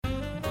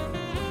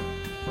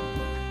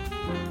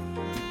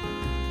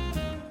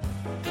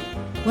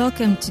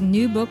Welcome to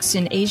New Books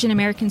in Asian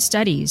American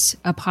Studies,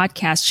 a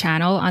podcast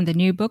channel on the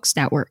New Books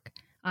Network.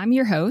 I'm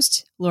your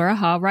host, Laura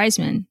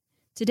Ha-Reisman.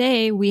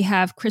 Today, we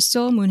have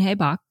Crystal Moonhae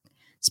Bak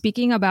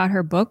speaking about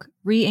her book,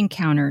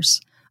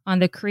 Re-Encounters, on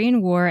the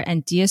Korean War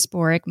and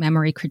Diasporic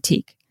Memory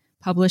Critique,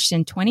 published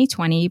in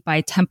 2020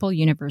 by Temple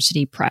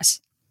University Press.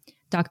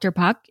 Dr.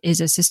 Bak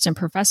is assistant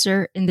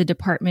professor in the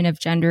Department of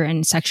Gender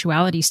and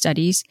Sexuality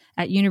Studies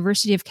at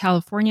University of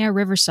California,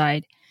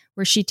 Riverside,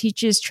 where she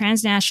teaches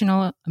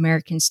transnational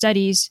American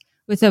studies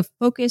with a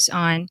focus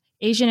on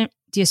Asian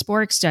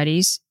diasporic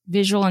studies,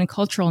 visual and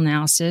cultural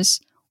analysis,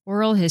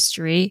 oral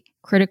history,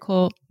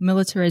 critical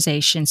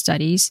militarization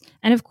studies,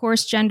 and of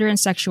course, gender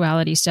and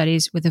sexuality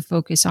studies with a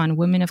focus on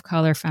women of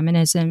color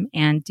feminism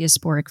and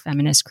diasporic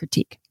feminist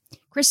critique.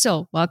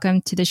 Crystal,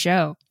 welcome to the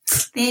show.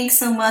 Thanks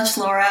so much,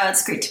 Laura.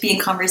 It's great to be in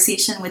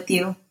conversation with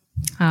you.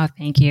 Oh,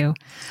 thank you.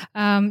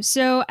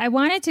 So I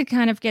wanted to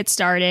kind of get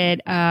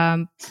started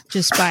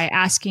just by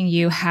asking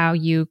you how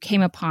you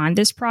came upon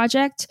this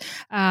project.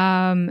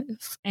 And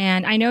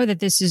I know that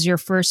this is your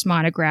first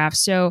monograph.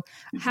 So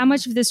how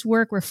much of this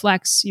work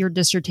reflects your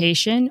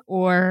dissertation,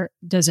 or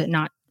does it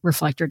not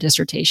reflect your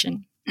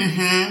dissertation?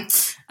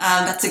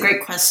 That's a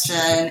great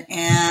question.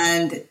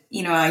 And,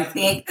 I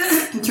think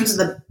in terms of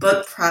the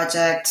book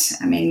project,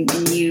 when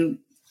you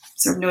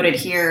sort of noted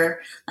here,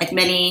 like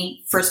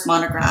many first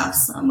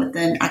monographs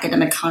within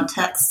academic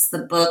contexts, the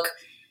book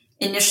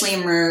initially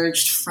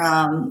emerged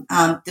from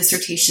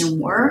dissertation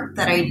work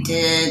that I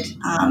did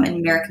in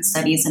American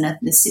Studies and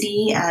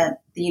Ethnicity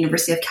at the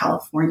University of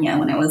California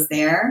when I was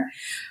there.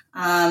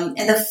 And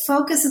the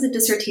focus of the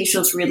dissertation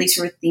was really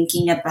sort of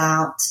thinking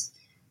about,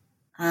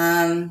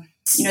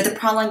 the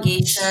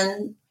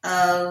prolongation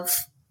of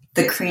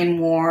the Korean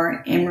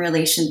War in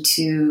relation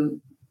to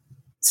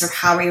sort of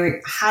how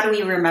do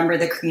we remember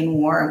the Korean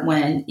War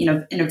when,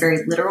 in a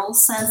very literal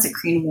sense, the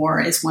Korean War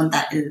is one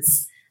that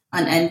is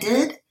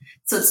unended.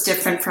 So it's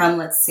different from,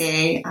 let's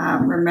say,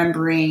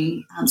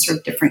 remembering sort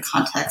of different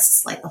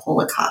contexts like the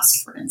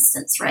Holocaust, for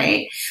instance,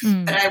 right?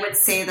 But I would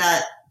say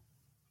that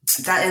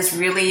is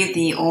really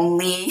the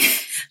only,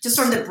 just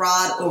sort of the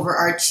broad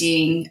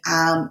overarching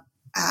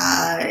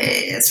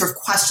sort of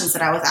questions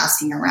that I was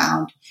asking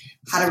around.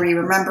 How do we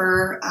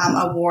remember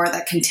a war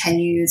that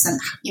continues, and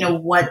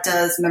what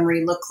does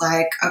memory look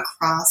like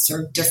across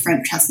sort of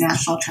different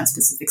transnational,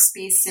 transpacific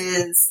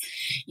spaces?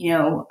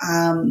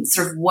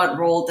 Sort of what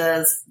role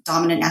does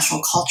dominant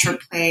national culture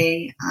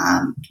play,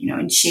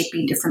 in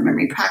shaping different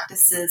memory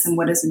practices, and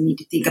what does it need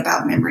to think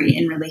about memory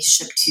in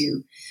relationship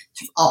to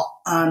sort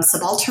of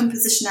subaltern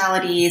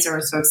positionalities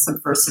or sort of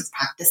subversive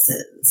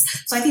practices?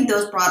 So I think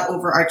those broad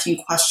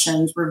overarching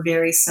questions were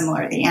very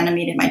similar. They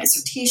animated my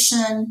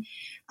dissertation.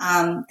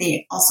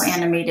 They also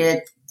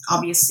animated,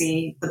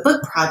 obviously, the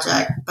book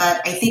project.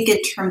 But I think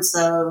in terms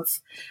of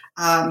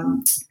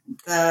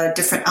the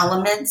different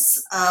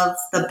elements of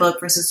the book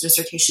versus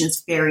dissertation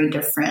is very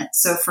different.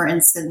 So, for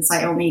instance,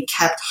 I only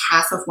kept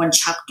half of one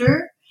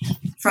chapter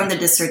from the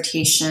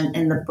dissertation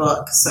in the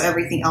book. So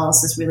everything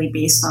else is really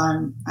based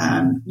on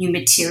new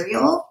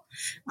material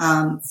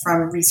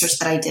from research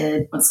that I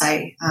did once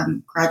I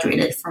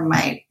graduated from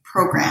my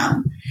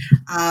program.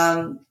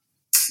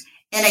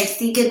 And I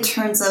think in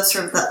terms of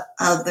sort of the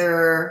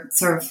other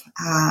sort of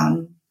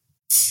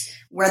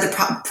where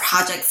the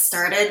project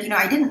started,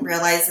 I didn't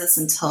realize this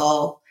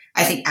until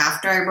I think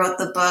after I wrote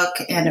the book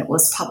and it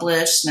was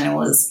published, and I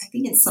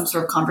think in some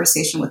sort of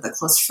conversation with a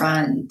close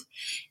friend.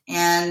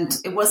 And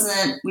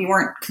we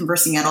weren't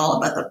conversing at all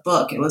about the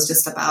book. It was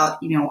just about,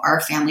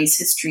 our family's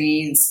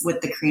histories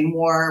with the Korean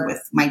War,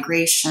 with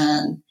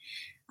migration,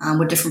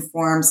 with different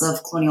forms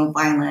of colonial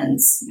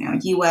violence,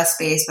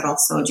 U.S.-based, but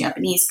also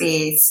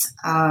Japanese-based.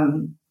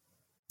 And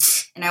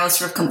I was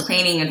sort of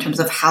complaining in terms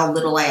of how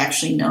little I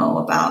actually know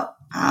about,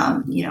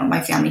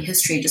 my family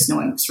history, just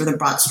knowing sort of the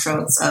broad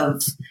strokes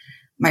of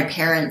my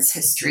parents'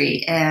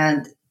 history,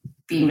 and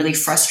being really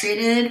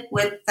frustrated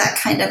with that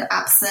kind of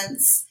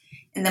absence.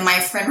 And then my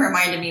friend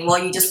reminded me, well,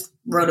 you just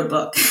wrote a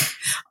book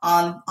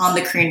on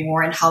the Korean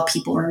War and how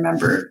people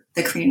remember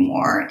the Korean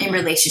War in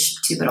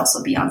relationship to, but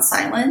also beyond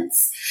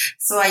silence.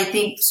 So I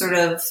think sort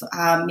of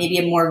maybe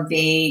a more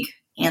vague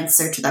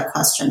answer to that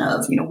question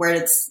of, where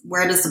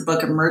does the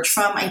book emerge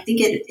from? I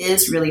think it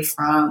is really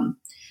from,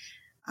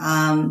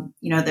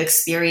 the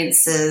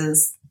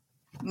experiences,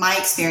 my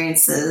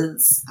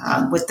experiences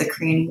with the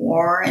Korean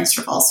War, and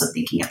sort of also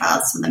thinking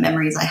about some of the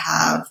memories I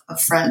have of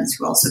friends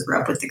who also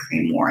grew up with the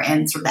Korean War,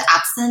 and sort of the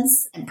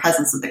absence and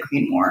presence of the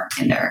Korean War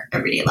in their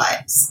everyday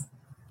lives.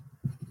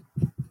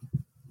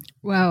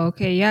 Wow.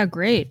 Okay. Yeah.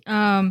 Great.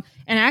 And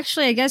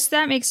actually, I guess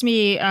that makes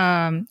me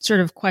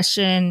sort of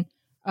question,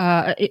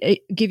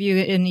 give you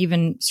an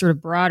even sort of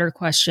broader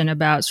question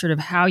about sort of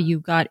how you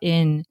got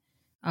in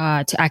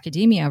to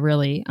academia,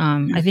 really.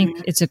 I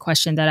think it's a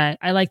question that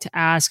I like to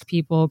ask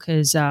people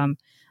because,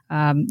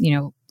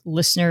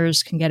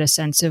 listeners can get a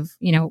sense of,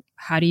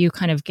 how do you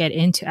kind of get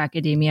into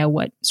academia?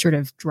 What sort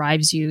of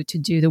drives you to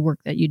do the work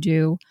that you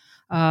do?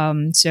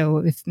 So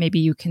if maybe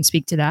you can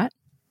speak to that.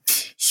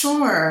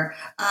 Sure.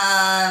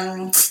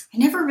 I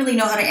never really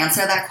know how to answer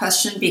that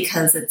question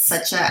because it's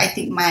such a, I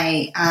think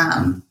my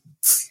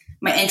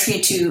entry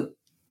into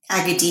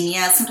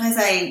academia, sometimes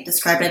I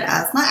describe it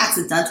as not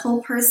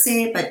accidental per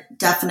se, but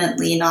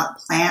definitely not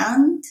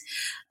planned.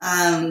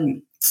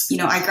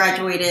 I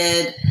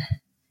graduated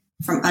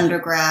from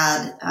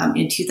undergrad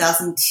in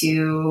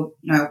 2002.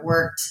 I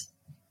worked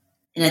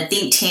in a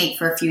think tank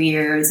for a few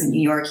years in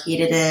New York,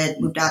 hated it,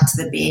 moved out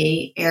to the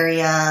Bay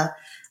Area,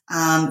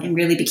 and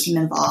really became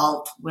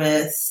involved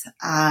with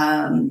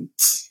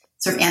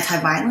sort of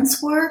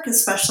anti-violence work,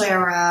 especially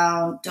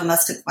around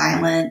domestic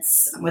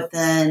violence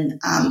within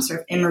sort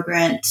of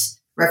immigrant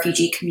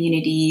refugee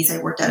communities.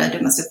 I worked at a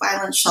domestic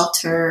violence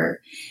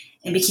shelter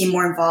and became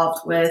more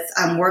involved with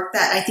work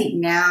that I think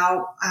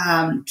now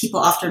people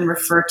often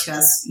refer to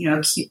as,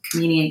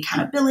 community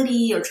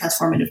accountability or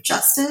transformative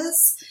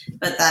justice.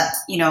 But that,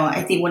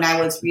 I think when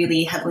I was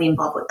really heavily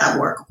involved with that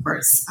work, of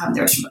course,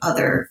 there were some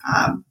other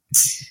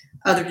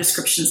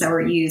descriptions that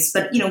were used.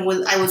 But,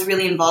 I was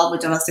really involved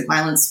with domestic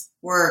violence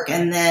work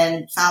and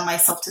then found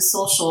myself to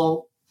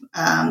social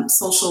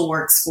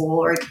work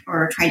school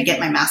or trying to get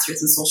my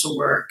master's in social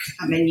work.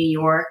 I'm in New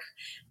York,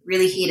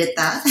 really hated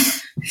that.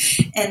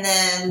 And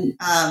then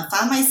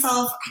found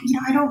myself,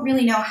 I don't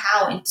really know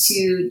how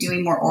into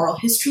doing more oral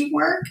history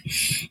work.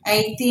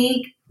 I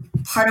think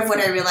part of what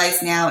I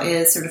realize now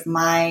is sort of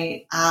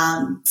my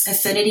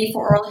affinity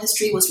for oral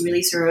history was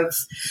really sort of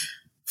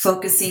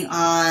focusing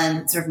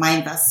on sort of my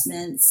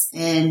investments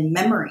in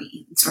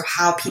memory, sort of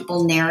how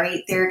people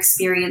narrate their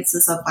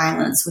experiences of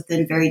violence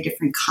within very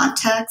different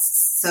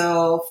contexts.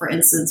 So, for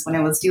instance, when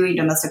I was doing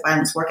domestic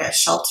violence work at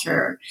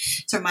shelter,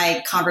 sort of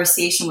my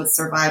conversation with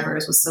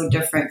survivors was so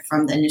different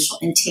from the initial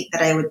intake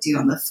that I would do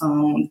on the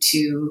phone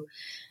to,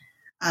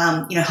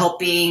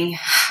 helping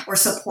or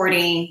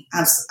supporting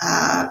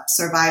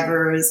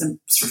survivors and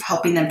sort of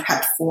helping them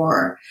prep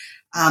for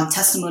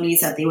testimonies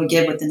that they would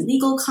give within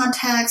legal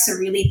context, or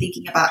really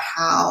thinking about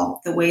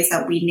how the ways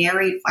that we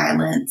narrate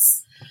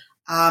violence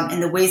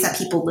and the ways that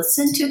people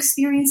listen to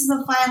experiences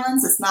of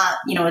violence, it's not,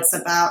 it's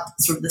about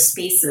sort of the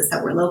spaces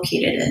that we're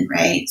located in,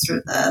 right? Sort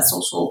of the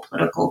social,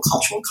 political,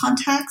 cultural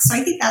context. So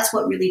I think that's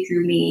what really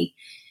drew me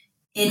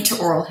into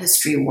oral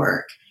history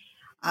work.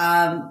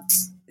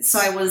 So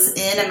I was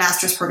in a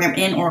master's program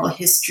in oral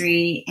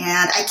history,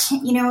 and I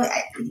can't,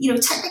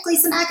 technically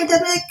it's an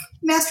academic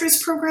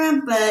master's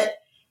program, but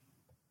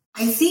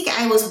I think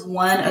I was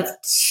one of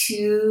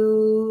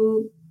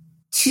two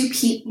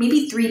people,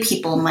 maybe three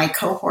people in my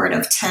cohort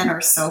of 10 or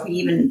so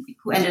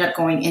who ended up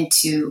going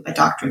into a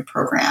doctorate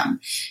program.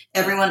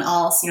 Everyone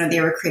else,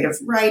 they were creative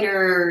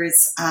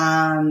writers,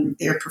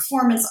 they were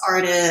performance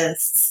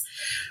artists.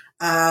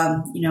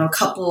 A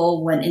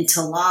couple went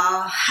into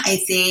law, I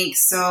think.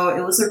 So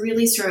it was a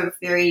really sort of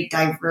very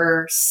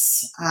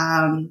diverse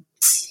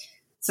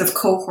sort of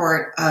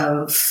cohort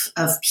of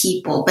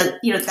people. But,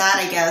 that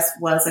I guess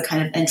was a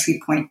kind of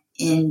entry point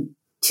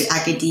into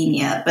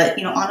academia.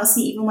 But,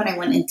 honestly, even when I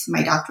went into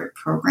my doctorate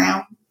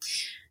program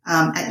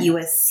at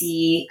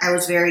USC, I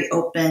was very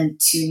open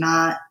to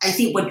I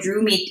think what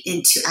drew me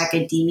into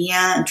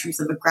academia in terms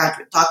of a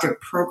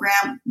doctorate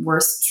program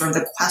were sort of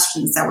the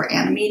questions that were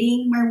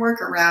animating my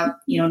work around,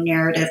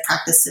 narrative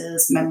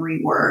practices, memory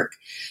work,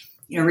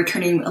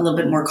 returning a little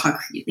bit more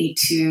concretely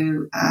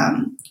to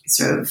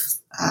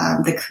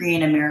the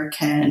Korean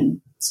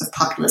American sort of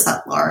populace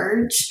at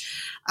large.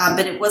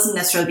 But it wasn't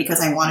necessarily because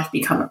I wanted to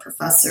become a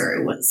professor.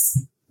 It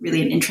was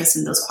really an interest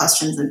in those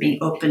questions and being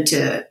open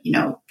to,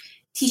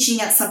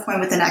 teaching at some point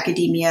within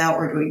academia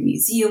or doing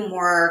museum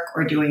work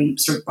or doing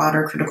sort of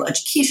broader critical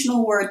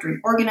educational work,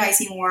 doing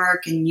organizing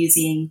work and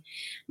using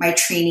my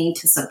training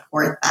to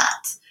support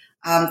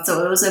that.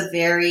 So it was a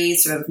very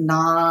sort of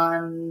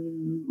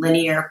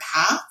non-linear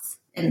path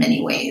in many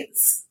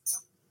ways.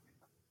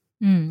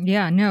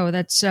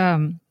 That's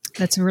a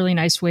really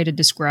nice way to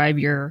describe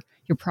your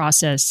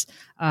process.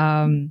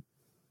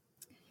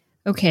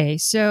 Okay,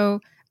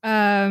 so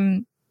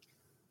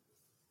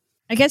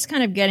I guess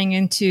kind of getting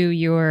into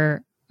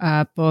your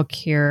book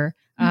here,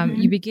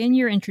 you begin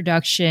your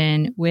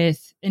introduction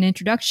with an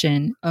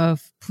introduction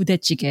of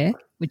부대찌개,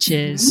 which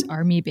is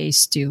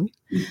army-based stew.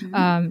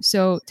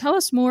 So tell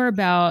us more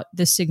about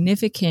the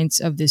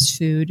significance of this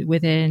food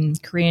within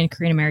Korean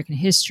American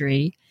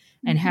history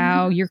and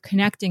how you're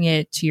connecting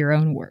it to your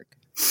own work.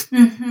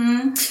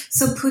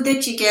 So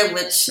부대찌개,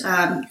 which,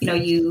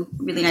 you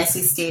really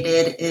nicely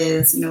stated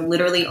is,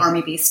 literally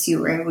army-based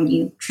stew, right? When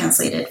you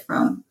translate it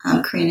from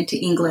Korean into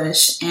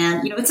English.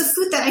 And, it's a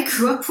food that I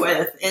grew up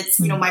with.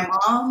 It's, my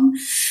mom,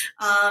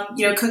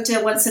 cooked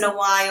it once in a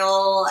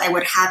while. I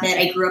would have it.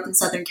 I grew up in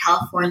Southern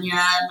California.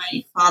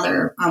 My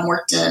father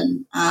worked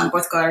in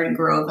both Garden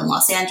Grove and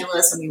Los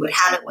Angeles, and we would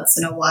have it once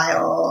in a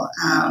while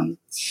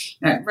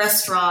at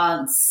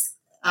restaurants.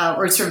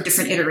 Or sort of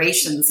different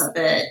iterations of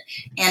it.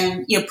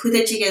 And,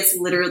 부대찌개 is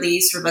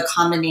literally sort of a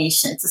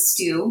combination. It's a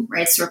stew,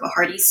 right? Sort of a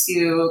hearty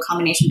stew, a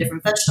combination of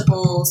different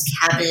vegetables,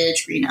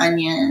 cabbage, green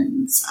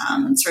onions,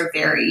 and sort of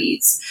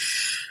varies.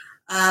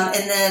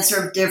 And then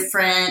sort of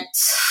different,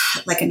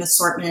 like an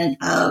assortment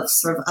of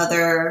sort of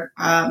other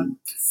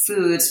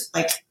foods,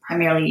 like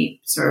primarily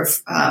sort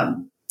of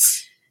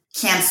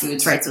canned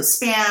foods, right? So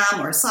spam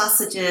or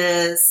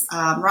sausages,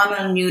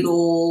 ramen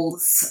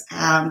noodles.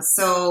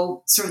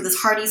 So sort of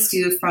this hearty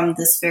stew from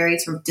this very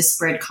sort of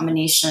disparate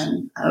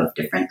combination of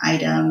different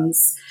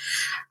items.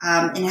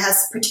 And it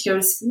has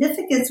particular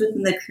significance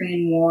within the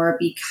Korean War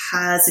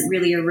because it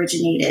really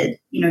originated,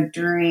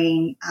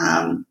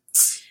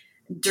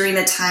 during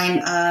the time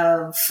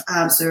of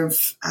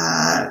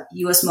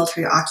U.S.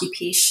 military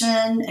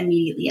occupation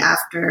immediately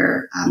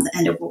after the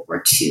end of World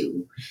War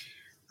II.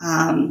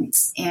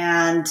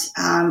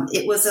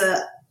 It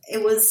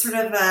was sort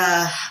of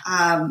a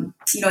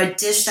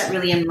dish that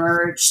really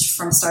emerged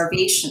from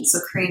starvation. So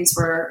Koreans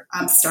were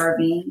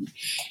starving,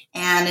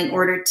 and in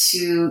order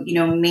to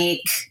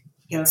make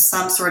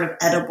some sort of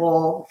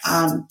edible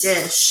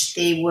dish,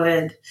 they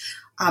would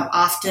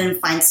often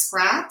find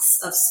scraps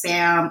of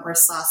spam or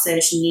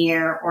sausage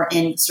near or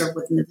in sort of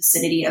within the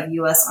vicinity of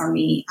U.S.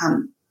 Army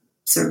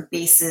sort of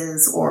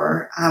bases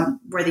or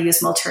where the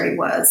U.S. military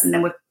was, and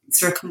then would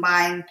sort of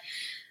combine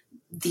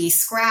the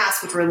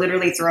scraps, which were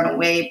literally thrown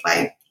away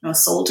by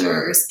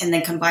soldiers, and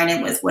then combine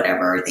it with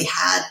whatever they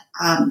had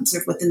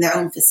sort of within their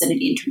own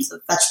vicinity in terms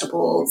of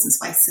vegetables and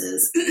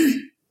spices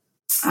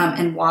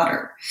and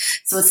water.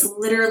 So it's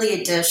literally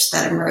a dish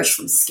that emerged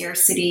from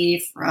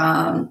scarcity,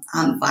 from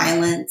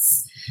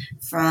violence,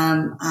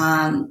 from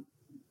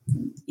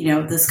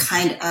this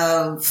kind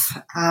of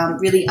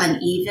really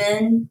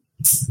uneven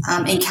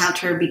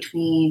encounter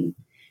between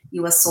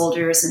U.S.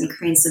 soldiers and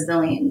Korean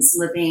civilians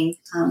living,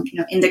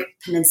 in the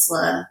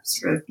peninsula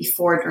sort of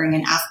before, during,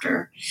 and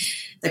after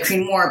the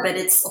Korean War. But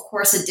it's, of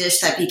course, a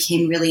dish that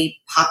became really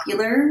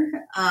popular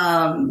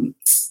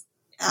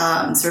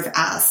sort of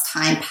as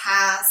time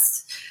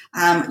passed.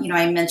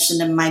 I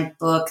mentioned in my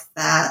book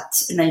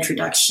that, in the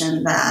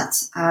introduction, that,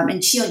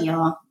 and Chi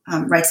Yeon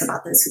writes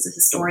about this, who's a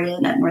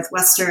historian at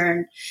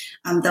Northwestern,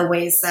 the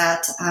ways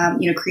that,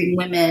 Korean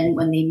women,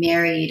 when they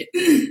married,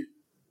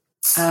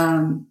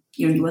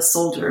 U.S.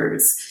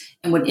 soldiers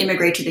and would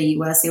immigrate to the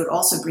U.S., they would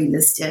also bring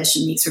this dish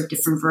and make sort of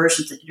different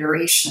versions and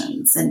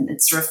iterations. And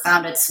it sort of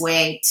found its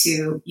way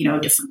to,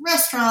 different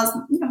restaurants,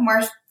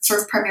 more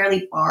sort of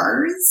primarily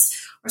bars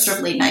or sort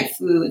of late night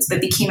foods,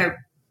 but became a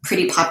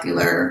pretty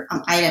popular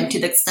item to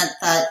the extent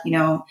that,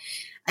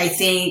 I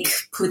think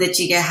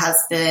pudechige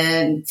has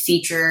been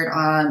featured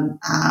on,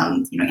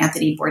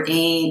 Anthony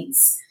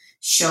Bourdain's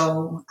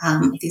show,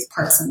 These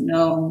Parts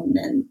Unknown,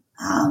 and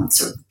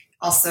sort of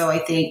also, I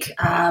think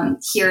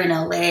here in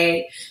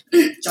LA,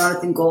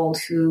 Jonathan Gold,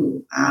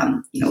 who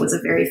was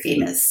a very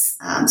famous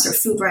sort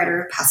of food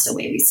writer, passed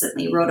away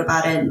recently, wrote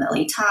about it in the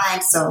LA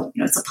Times. So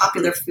it's a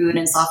popular food, and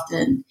it's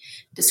often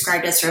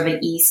described as sort of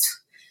an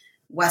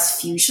East-West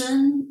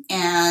fusion.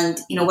 And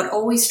what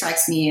always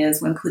strikes me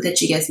is when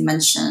pudechige is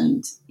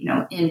mentioned,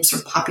 in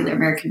sort of popular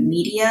American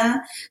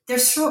media,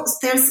 there's a sort of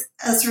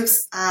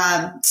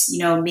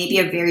maybe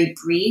a very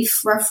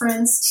brief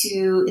reference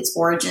to its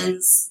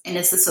origins and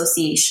its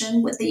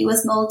association with the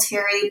U.S.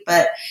 military,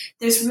 but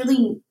there's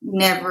really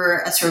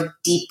never a sort of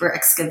deeper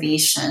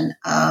excavation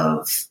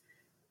of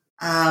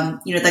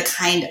the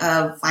kind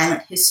of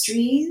violent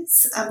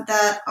histories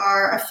that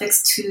are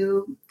affixed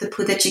to the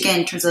pudechige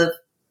in terms of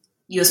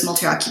U.S.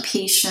 military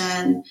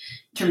occupation, in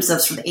terms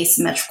of sort of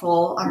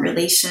asymmetrical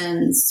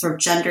relations, sort of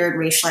gendered,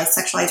 racialized,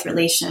 sexualized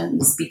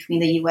relations between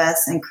the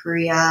U.S. and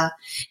Korea,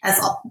 as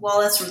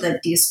well as sort of the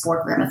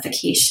diasporic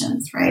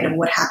ramifications, right, of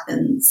what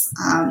happens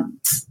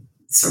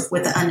sort of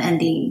with the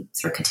unending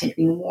sort of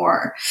continuing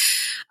war.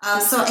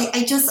 So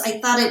I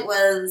thought it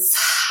was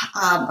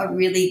a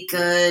really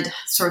good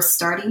sort of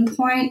starting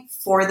point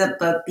for the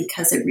book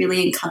because it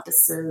really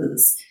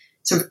encompasses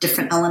sort of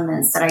different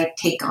elements that I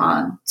take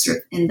on sort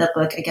of in the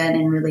book, again,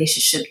 in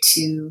relationship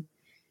to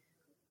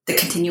the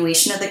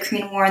continuation of the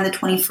Korean War in the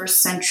 21st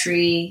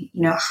century.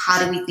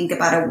 How do we think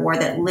about a war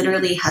that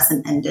literally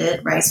hasn't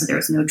ended, right? So there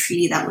was no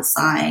treaty that was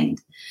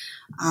signed.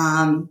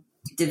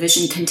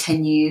 Division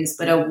continues,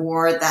 but a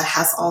war that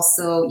has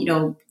also,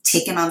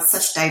 taken on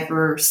such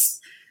diverse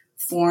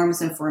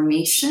forms and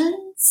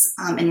formations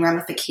and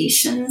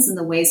ramifications in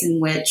the ways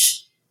in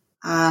which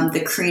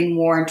the Korean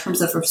War, in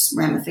terms of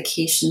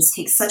ramifications,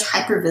 takes such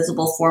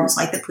hyper-visible forms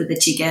like the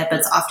pudechige, but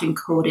it's often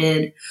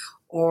coded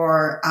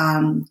or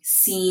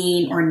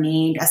seen or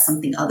named as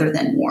something other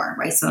than war,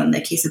 right? So in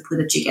the case of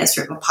pudechige, it's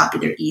sort of a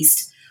popular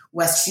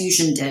East-West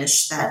fusion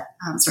dish that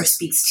sort of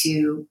speaks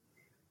to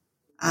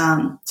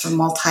sort of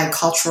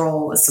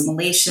multicultural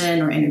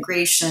assimilation or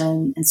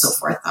integration and so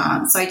forth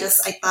on. So I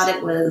thought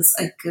it was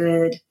a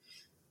good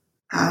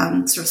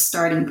sort of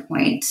starting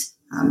point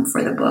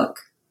for the book.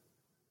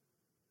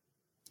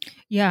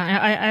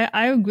 Yeah,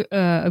 I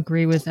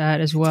agree with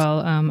that as well.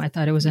 I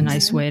thought it was a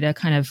nice way to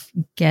kind of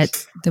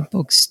get the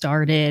book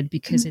started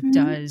because it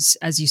does,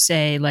 as you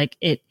say, like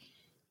it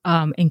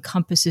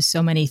encompasses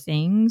so many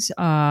things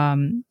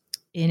in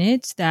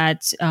it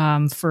that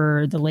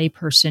for the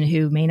layperson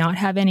who may not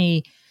have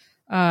any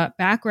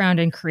background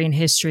in Korean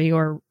history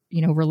or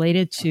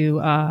related to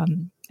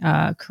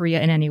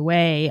Korea in any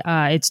way,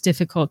 it's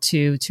difficult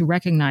to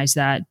recognize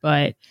that.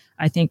 But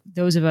I think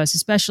those of us,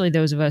 especially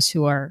those of us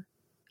who are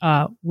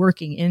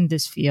working in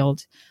this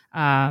field,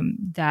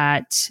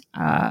 that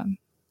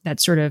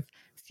sort of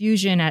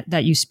fusion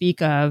that you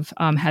speak of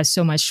has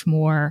so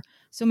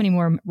many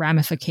more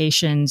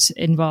ramifications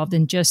involved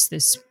in just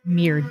this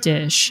mere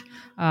dish.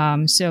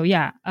 And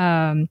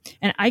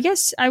I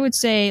guess I would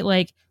say,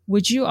 like,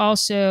 would you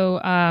also,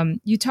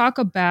 you talk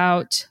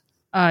about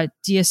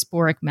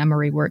diasporic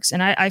memory works,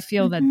 and I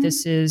feel that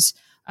this is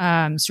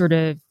sort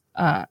of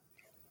a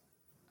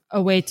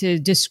way to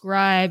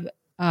describe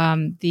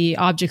the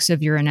objects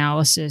of your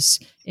analysis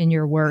in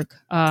your work.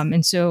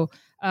 So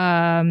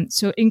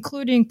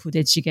including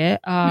부대찌개,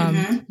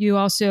 you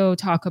also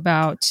talk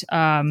about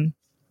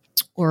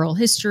oral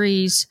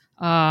histories,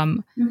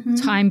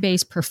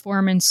 time-based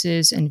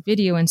performances, and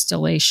video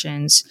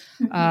installations.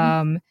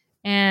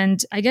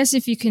 And I guess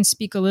if you can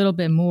speak a little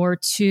bit more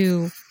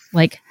to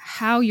like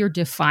how you're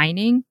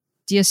defining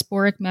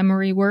diasporic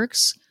memory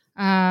works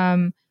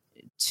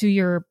to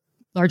your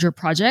larger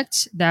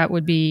project, that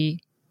would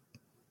be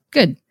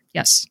good.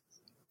 Yes.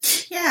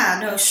 Yeah,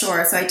 no,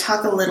 sure. So I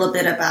talk a little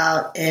bit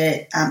about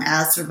it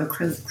as sort of a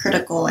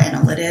critical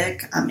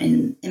analytic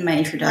in my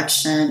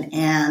introduction.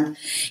 And,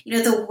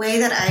 the way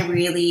that I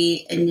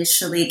really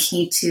initially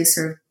came to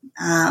sort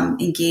of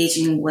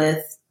engaging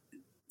with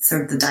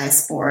sort of the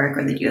diasporic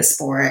or the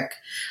diasporic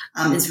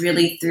is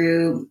really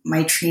through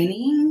my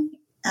training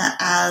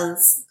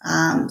as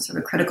sort of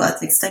a critical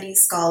ethnic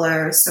studies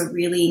scholar. So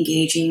really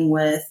engaging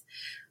with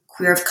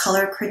queer of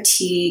color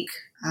critique,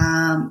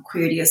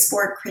 queer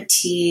diasporic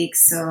critique.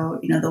 So,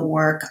 the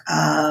work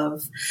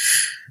of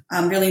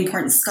really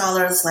important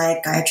scholars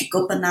like Gayatri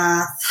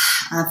Gopinath,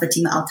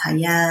 Fatima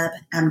Al-Tayeb,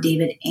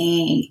 David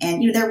Eng.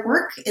 And, their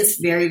work is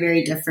very,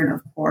 very different,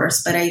 of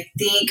course. But I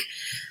think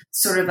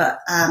sort of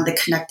the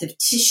connective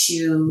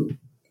tissue,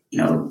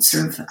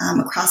 sort of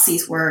across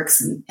these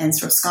works and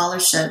sort of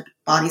scholarship,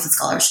 bodies of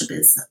scholarship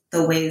is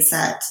the ways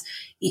that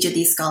each of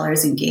these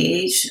scholars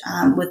engage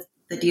with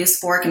the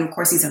diasporic. And of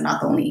course, these are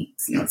not the only,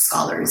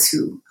 scholars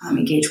who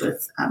engage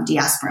with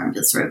diaspora. I'm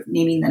just sort of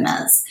naming them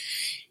as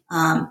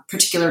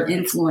particular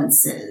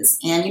influences.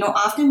 And,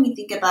 often we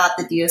think about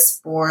the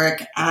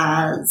diasporic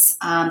as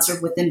sort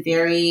of within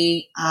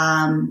very,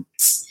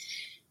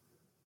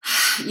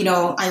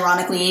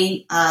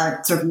 ironically,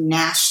 sort of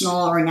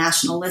national or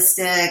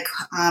nationalistic,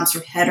 sort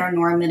of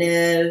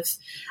heteronormative,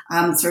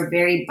 sort of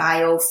very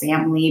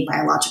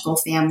biological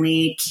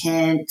family,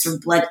 sort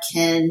of blood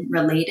kin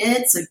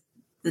related. So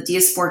the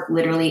diasporic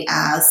literally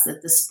as the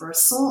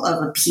dispersal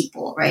of a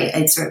people, right?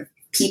 And sort of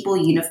people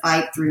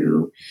unified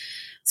through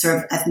sort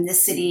of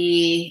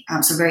ethnicity,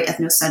 so very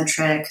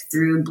ethnocentric,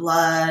 through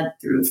blood,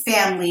 through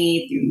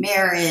family, through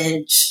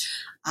marriage,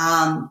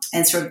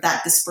 and sort of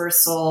that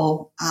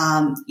dispersal,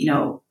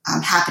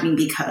 happening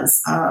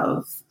because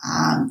of,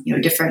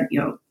 different,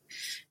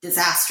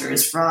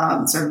 disasters,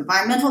 from sort of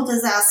environmental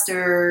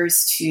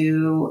disasters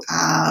to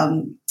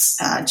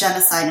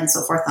genocide and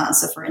so forth on.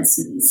 So, for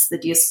instance, the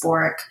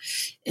diasporic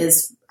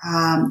is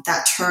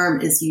that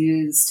term is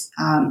used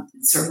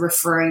sort of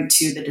referring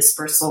to the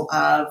dispersal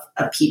of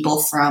a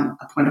people from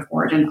a point of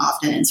origin,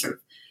 often in sort of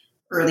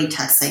early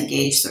texts that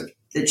engage sort of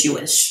the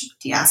Jewish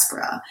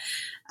diaspora.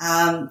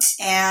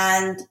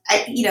 And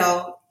I,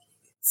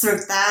 sort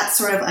of that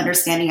sort of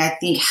understanding, I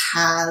think,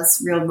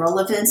 has real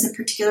relevance in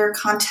particular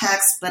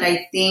contexts. But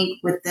I think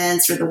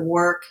within sort of the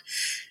work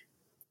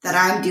that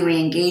I'm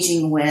doing,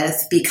 engaging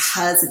with,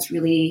 because it's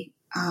really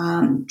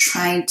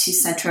trying to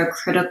center a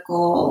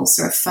critical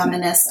sort of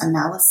feminist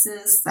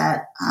analysis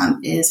that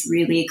is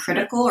really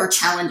critical or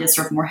challenges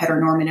sort of more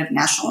heteronormative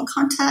national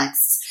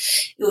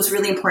contexts, it was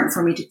really important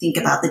for me to think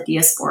about the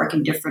diasporic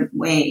in different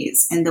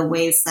ways, and the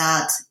ways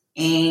that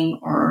Eng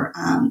or,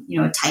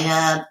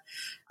 Tayeb,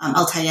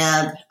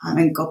 Al-Tayeb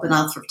and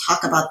Gopinath sort of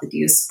talk about the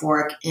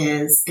diasporic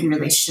is in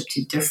relationship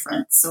to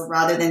difference. So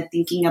rather than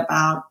thinking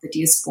about the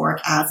diasporic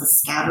as a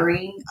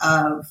scattering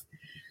of,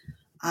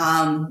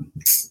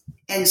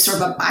 and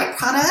sort of a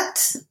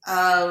byproduct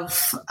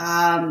of,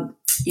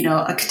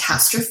 a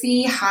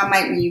catastrophe, how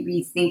might we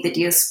rethink the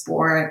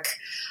diasporic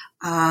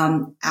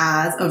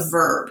as a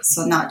verb?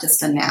 So not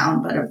just a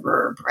noun, but a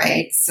verb,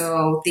 right?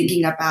 So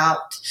thinking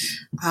about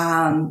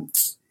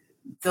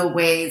the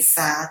ways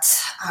that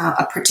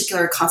a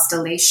particular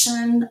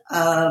constellation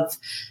of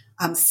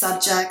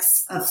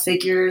subjects, of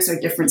figures, or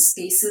different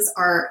spaces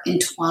are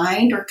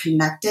entwined or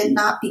connected,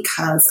 not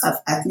because of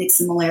ethnic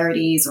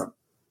similarities or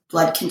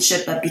blood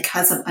kinship, but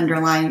because of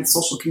underlying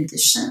social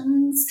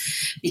conditions,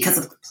 because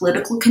of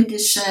political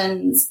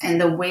conditions,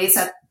 and the ways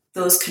that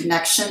those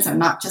connections are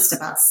not just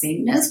about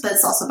sameness, but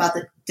it's also about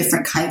the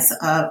different kinds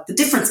of the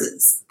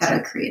differences that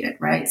are created,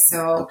 right?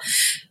 So,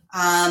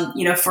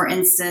 for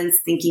instance,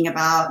 thinking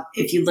about,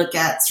 if you look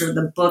at sort of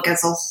the book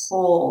as a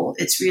whole,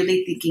 it's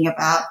really thinking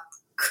about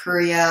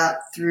Korea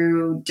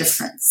through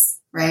difference,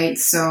 right?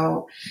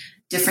 So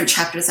different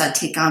chapters that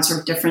take on sort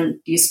of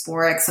different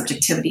diasporic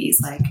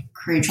subjectivities, like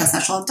Korean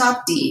transnational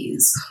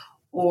adoptees,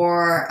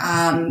 or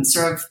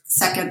sort of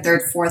second,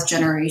 third, fourth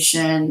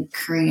generation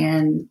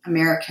Korean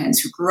Americans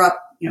who grew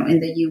up,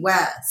 in the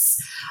U.S.,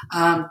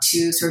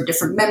 to sort of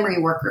different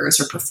memory workers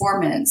or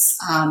performance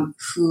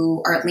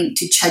who are linked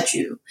to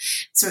Jeju.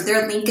 So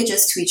their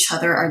linkages to each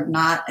other are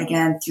not,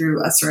 again,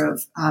 through a sort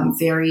of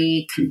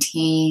very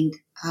contained,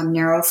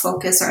 narrow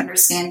focus or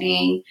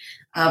understanding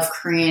of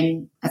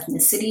Korean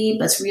ethnicity,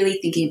 but it's really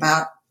thinking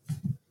about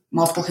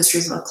multiple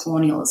histories of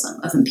colonialism,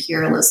 of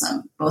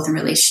imperialism, both in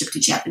relationship to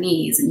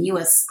Japanese and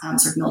U.S.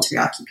 Sort of military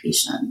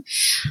occupation.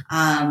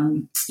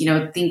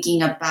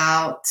 Thinking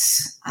about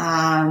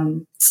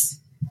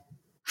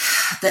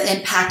the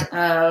impact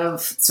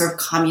of sort of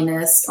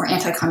communist or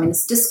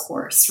anti-communist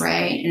discourse,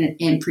 right,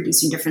 in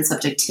producing different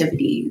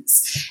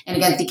subjectivities. And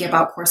again, thinking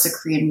about, of course, the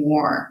Korean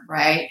War,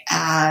 right,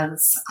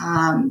 as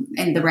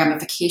and the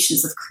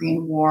ramifications of the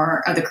Korean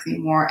War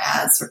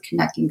as sort of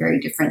connecting very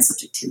different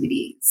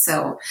subjectivities.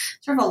 So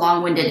sort of a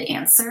long-winded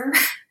answer.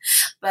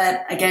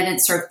 But again,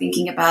 it's sort of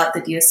thinking about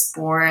the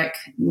diasporic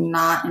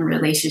not in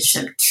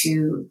relationship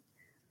to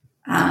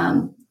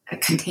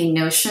contain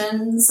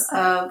notions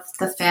of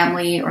the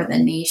family or the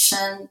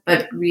nation,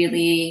 but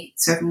really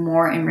sort of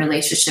more in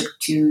relationship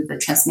to the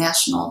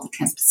transnational, the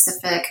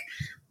transpacific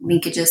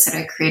linkages that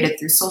are created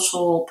through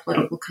social,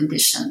 political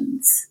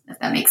conditions, if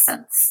that makes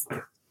sense.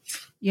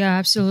 Yeah,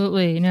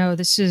 absolutely. No,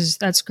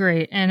 that's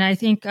great. And I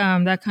think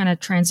that kind of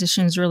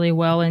transitions really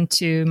well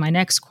into my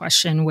next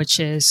question, which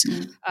is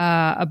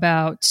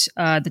about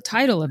the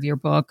title of your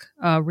book,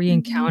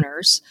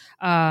 Re-Encounters.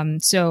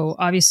 So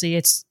obviously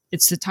it's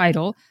the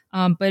title,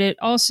 but it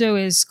also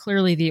is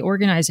clearly the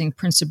organizing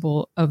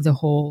principle of the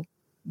whole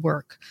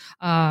work.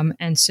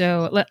 And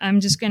so I'm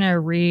just going to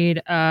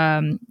read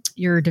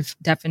your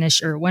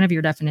definition, or one of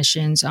your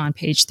definitions on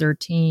page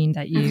 13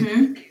 that you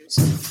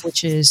use,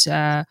 which is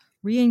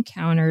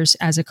re-encounters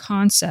as a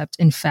concept,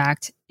 in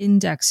fact,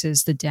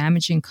 indexes the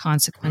damaging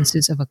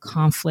consequences of a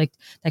conflict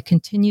that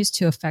continues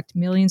to affect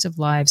millions of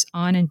lives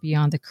on and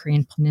beyond the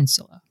Korean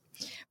peninsula.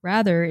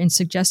 Rather, in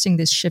suggesting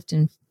this shift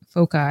in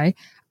foci,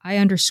 I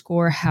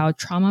underscore how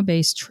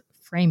trauma-based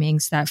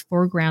framings that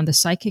foreground the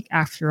psychic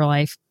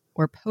afterlife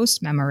or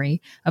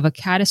post-memory of a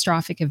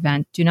catastrophic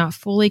event do not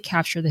fully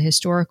capture the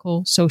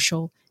historical,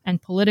 social,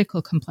 and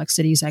political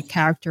complexities that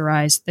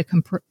characterize the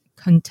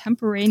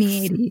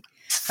contemporaneity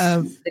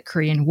of the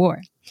Korean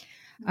War.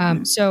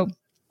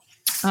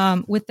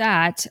 With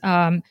that,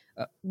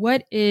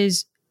 what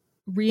is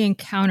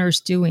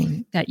Re-Encounters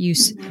doing that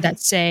that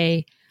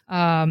say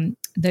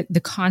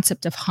the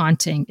concept of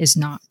haunting is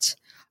not?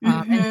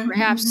 And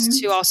perhaps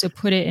to also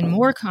put it in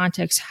more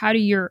context, how do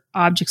your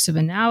objects of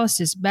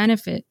analysis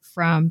benefit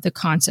from the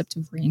concept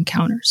of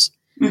re-encounters?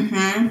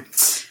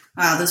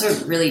 Wow, those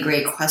are really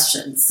great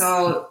questions.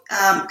 So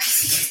I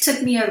think it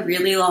took me a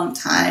really long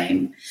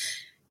time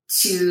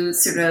to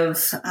sort of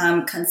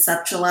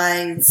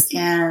conceptualize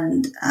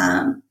and,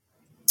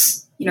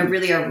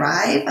 really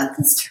arrive at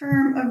this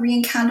term of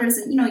re-encounters.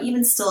 And,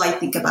 even still, I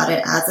think about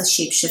it as a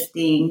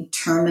shape-shifting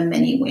term in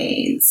many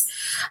ways.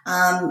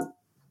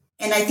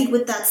 And I think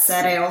with that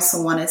said, I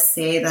also want to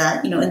say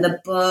that, in the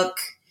book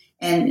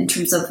and in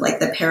terms of like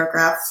the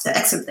paragraph, the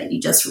excerpt that you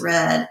just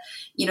read,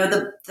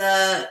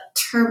 the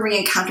term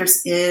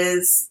re-encounters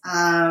is,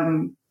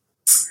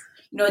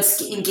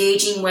 it's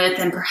engaging with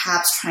and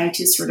perhaps trying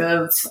to sort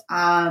of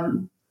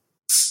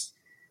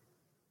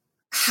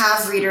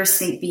have readers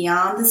think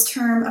beyond this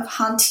term of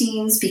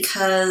hauntings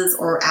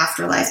or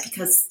afterlife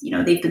because,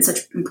 they've been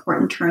such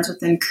important terms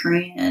within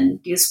Korean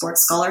diasporic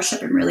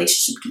scholarship in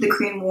relationship to the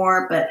Korean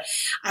War. But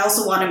I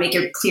also want to make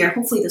it clear,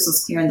 hopefully this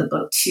was clear in the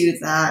book too,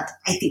 that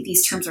I think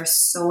these terms are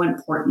so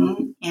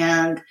important.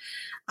 And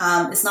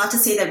it's not to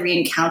say that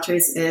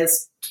re-encounters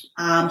is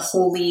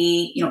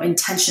wholly, in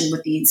tension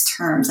with these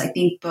terms. I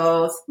think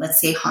both,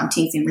 let's say,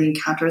 hauntings and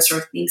re-encounters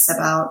sort of thinks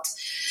about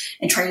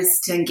and tries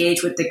to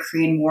engage with the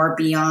Korean War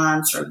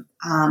beyond sort of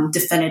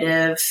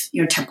definitive,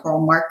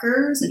 temporal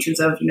markers in terms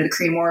of, the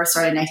Korean War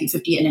started in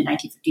 1950 and in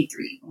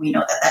 1953. We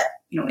know that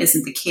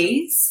isn't the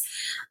case.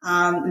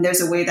 And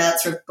there's a way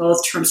that sort of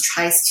both terms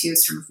tries to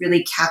sort of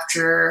really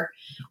capture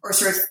or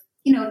sort of,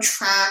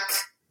 track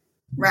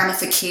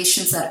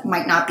ramifications that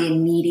might not be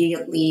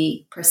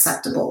immediately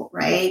perceptible,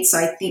 right? So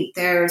I think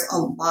there's a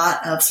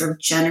lot of sort of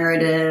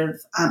generative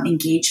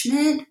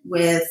engagement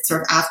with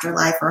sort of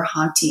afterlife or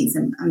hauntings,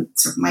 and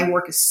sort of my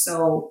work is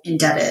so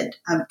indebted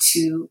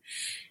to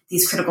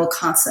these critical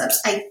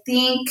concepts. I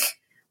think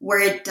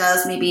where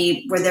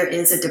there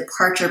is a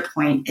departure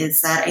point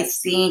is that I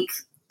think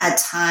at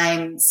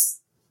times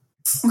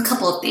a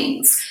couple of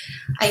things.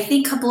 I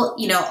think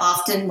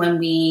often when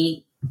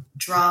we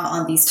draw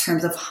on these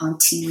terms of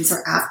hauntings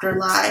or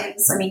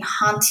afterlives,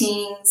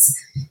 hauntings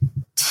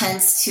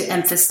tends to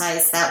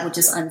emphasize that which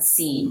is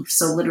unseen.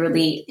 So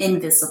literally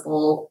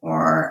invisible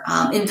or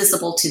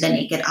invisible to the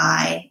naked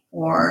eye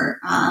or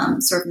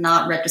sort of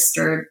not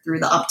registered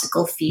through the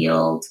optical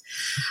field.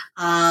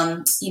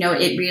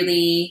 It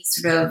really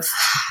sort of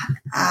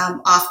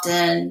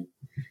often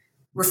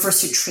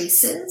refers to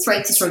traces,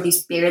 right? To sort of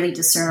these barely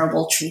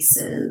discernible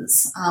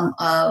traces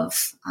of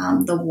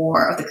the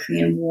war, of the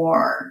Korean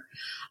War.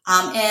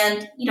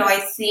 And, I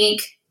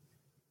think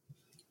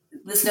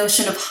this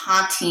notion of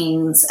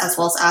hauntings as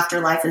well as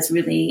afterlife is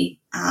really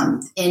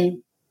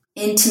in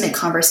intimate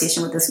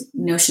conversation with this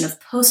notion of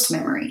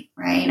post-memory,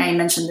 right? And I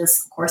mentioned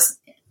this, of course,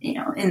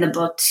 in the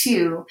book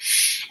too.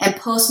 And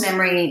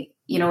post-memory,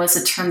 is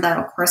a term that,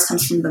 of course,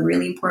 comes from the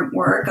really important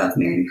work of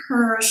Marion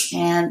Hirsch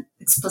and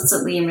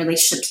explicitly in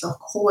relationship to the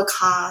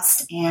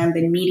Holocaust and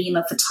the medium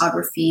of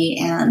photography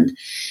and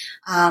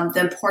the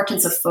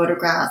importance of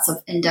photographs,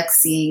 of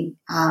indexing,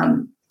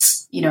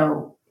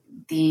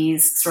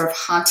 these sort of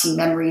haunting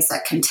memories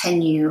that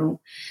continue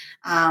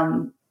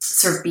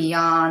sort of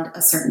beyond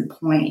a certain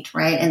point,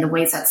 right? And the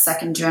ways that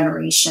second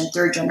generation,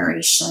 third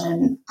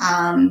generation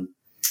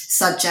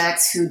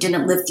subjects who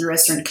didn't live through a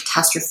certain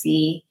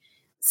catastrophe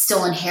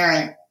still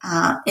inherit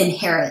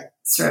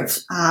sort of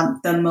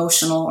the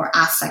emotional or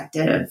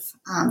affective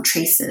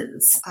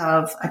traces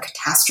of a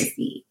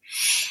catastrophe.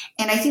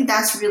 And I think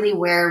that's really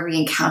where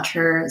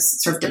Reencounters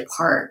sort of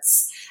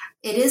departs.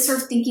 It is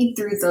sort of thinking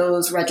through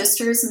those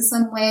registers in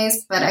some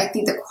ways, but I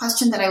think the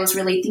question that I was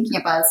really thinking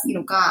about is,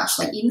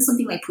 like even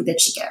something like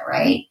부대찌개,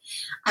 right?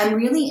 I'm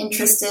really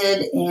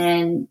interested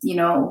in,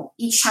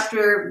 each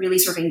chapter really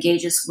sort of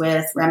engages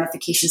with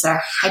ramifications that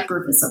are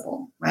hyper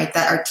visible, right?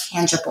 That are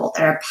tangible,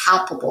 that are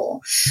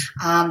palpable,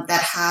 that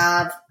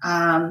have,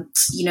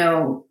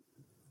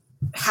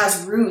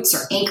 has roots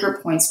or anchor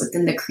points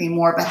within the Korean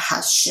War, but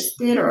has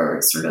shifted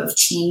or sort of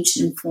changed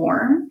in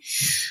form.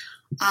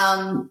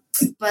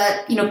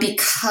 But,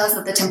 because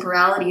of the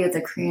temporality of the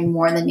Korean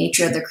War and the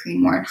nature of the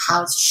Korean War and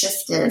how it's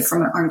shifted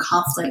from an armed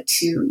conflict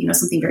to,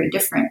 something very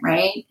different,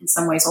 right? In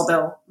some ways,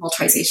 although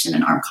militarization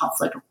and armed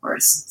conflict, of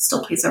course,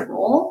 still plays a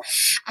role.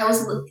 I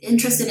was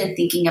interested in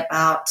thinking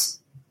about,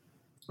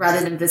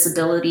 rather than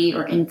visibility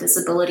or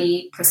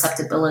invisibility,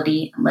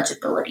 perceptibility and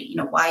legibility.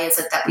 Why is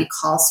it that we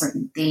call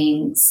certain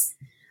things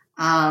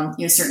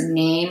certain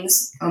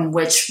names,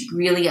 which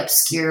really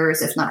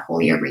obscures, if not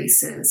wholly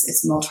erases,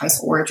 its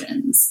militarized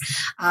origins.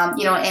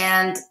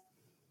 And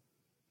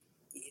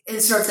in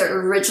sort of the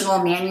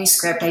original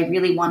manuscript, I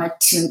really wanted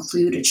to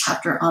include a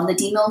chapter on the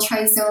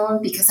demilitarized zone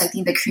because I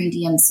think the Korean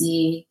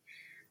DMZ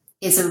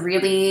is a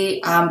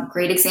really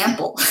great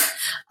example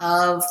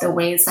of the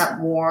ways that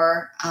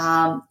war,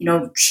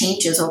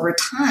 changes over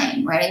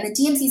time, right? And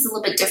the DMZ is a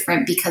little bit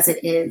different because it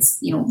is,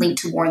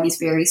 linked to war in these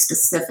very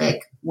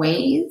specific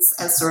ways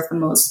as sort of the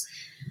most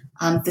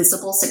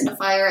visible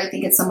signifier, I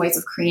think, in some ways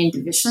of Korean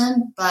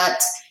division.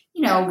 But,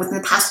 within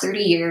the past 30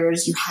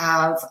 years, you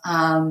have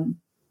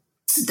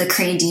the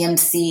Korean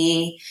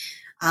DMZ,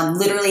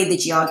 literally the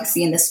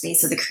geography and the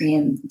space of the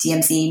Korean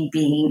DMZ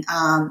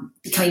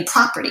becoming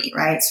property,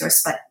 right? Sort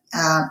of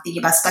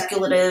thinking about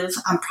speculative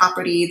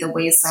property, the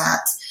ways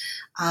that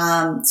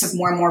sort of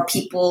more and more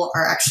people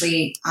are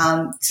actually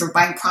sort of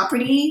buying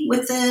property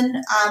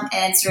within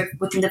and sort of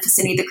within the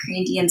vicinity of the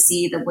Korean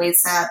DMZ, the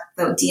ways that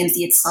the DMZ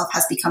itself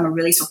has become a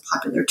really sort of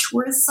popular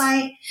tourist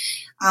site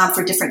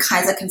for different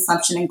kinds of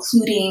consumption,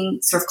 including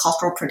sort of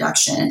cultural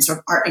production, sort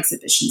of art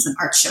exhibitions and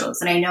art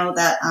shows. And I know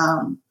that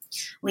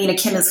Lena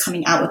Kim is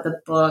coming out with a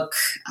book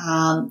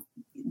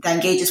that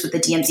engages with the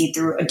DMZ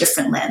through a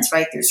different lens,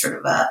 right? Through sort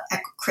of a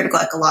critical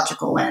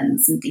ecological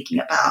lens and thinking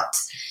about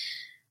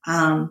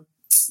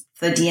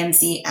the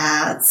DMZ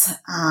as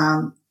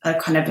a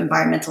kind of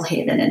environmental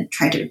haven and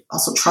trying to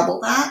also trouble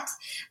that.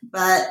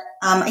 But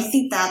I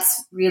think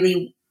that's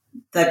really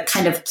the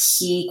kind of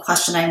key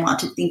question I want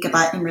to think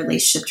about in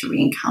relationship to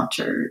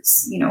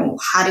Reencounters.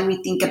 How do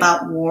we think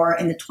about war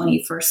in the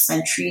 21st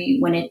century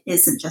when it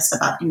isn't just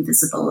about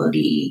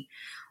invisibility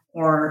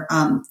or,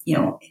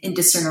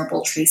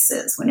 indiscernible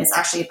traces, when it's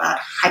actually about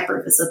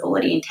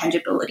hypervisibility,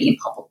 intangibility, and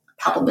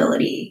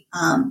palpability,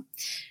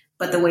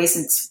 but the ways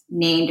it's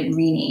named and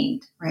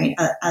renamed, right,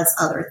 as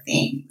other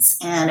things.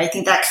 And I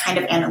think that kind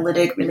of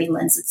analytic really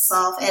lends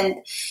itself. And,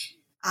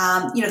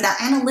 that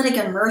analytic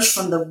emerged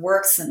from the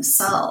works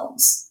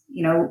themselves.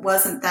 It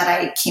wasn't that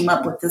I came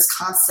up with this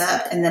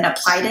concept and then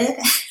applied it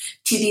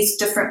to these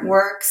different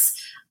works.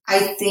 I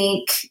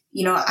think,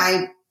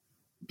 I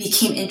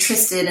became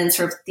interested in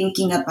sort of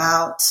thinking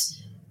about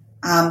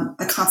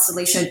a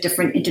constellation of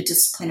different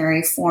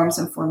interdisciplinary forms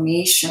and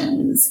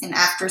formations. And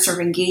after sort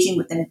of engaging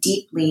with them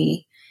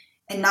deeply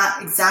and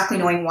not exactly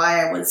knowing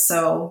why I was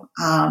so,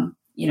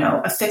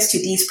 affixed to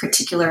these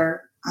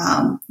particular,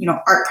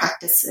 art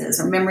practices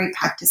or memory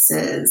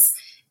practices,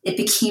 it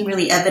became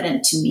really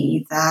evident to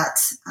me that,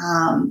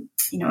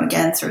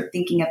 again, sort of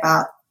thinking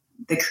about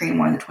the Korean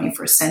War in the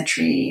 21st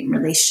century in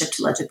relationship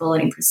to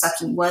legibility and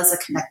perception was a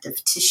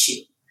connective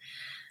tissue.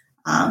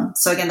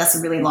 So again, that's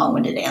a really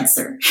long-winded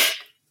answer.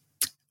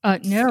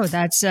 No,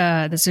 that's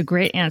a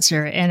great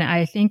answer. And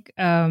I think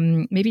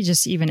maybe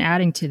just even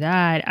adding to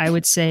that, I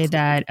would say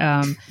that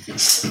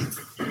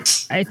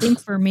I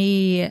think for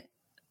me,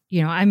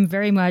 I'm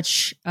very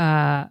much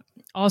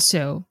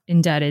also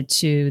indebted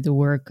to the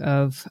work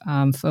of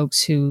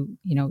folks who,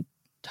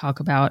 talk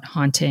about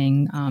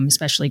haunting,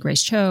 especially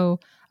Grace Cho,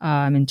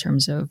 in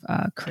terms of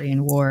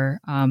Korean War.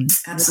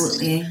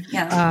 Absolutely,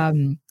 yeah.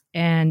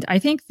 And I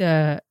think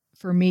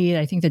for me,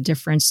 I think the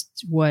difference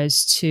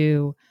was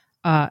to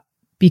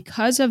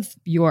because of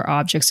your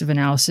objects of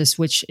analysis,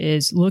 which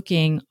is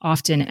looking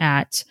often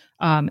at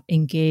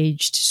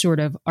engaged sort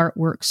of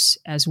artworks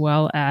as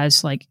well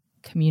as like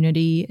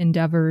community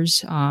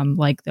endeavors,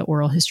 like the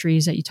oral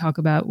histories that you talk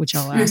about, which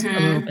I'll ask a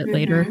little bit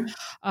later.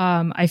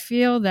 I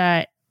feel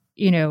that,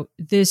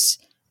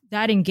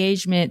 that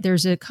engagement,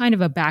 there's a kind of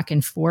a back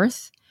and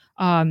forth.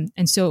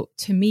 And so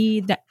to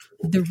me, that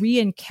the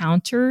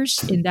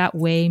re-encounters in that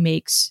way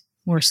makes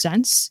more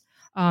sense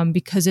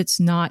because it's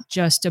not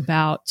just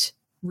about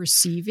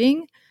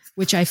receiving,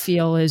 which I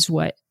feel is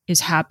what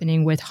is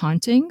happening with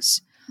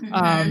hauntings,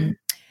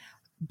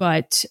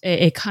 but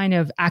a kind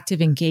of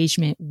active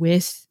engagement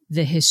with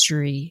the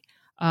history.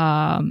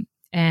 And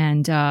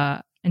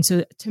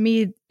so to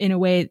me, in a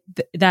way,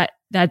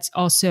 that's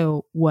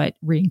also what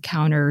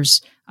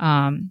re-encounters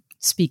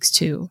speaks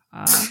to,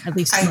 at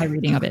least my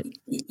reading of it.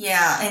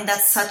 Yeah, and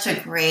that's such a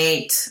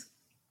great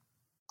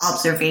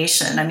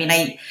observation. I mean,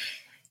 I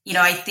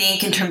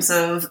think in terms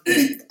of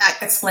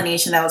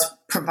explanation I was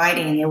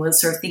providing, it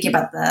was sort of thinking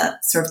about the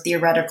sort of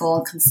theoretical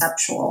and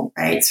conceptual,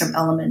 right, sort of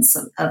elements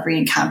of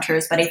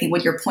re-encounters. But I think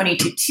what you're pointing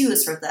to too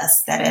is sort of the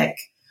aesthetic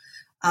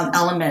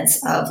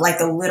elements of like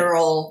the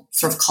literal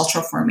sort of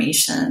cultural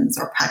formations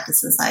or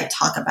practices I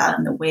talk about,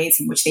 and the ways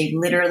in which they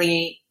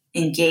literally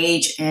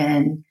engage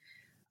in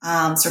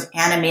sort of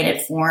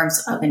animated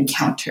forms of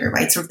encounter,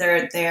 right? So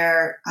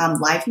their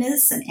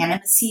liveness and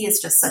animacy is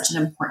just such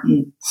an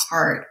important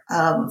part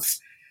of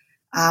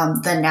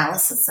the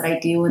analysis that I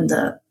do in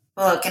the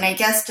book. And I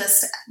guess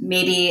just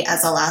maybe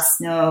as a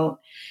last note,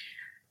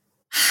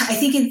 I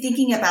think in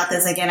thinking about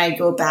this, again, I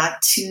go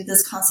back to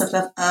this concept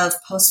of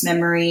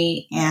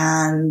post-memory.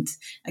 And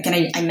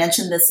again, I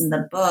mentioned this in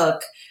the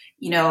book,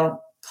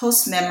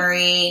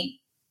 post-memory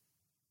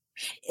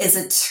is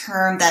a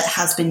term that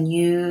has been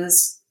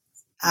used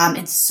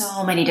in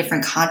so many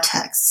different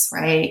contexts,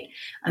 right?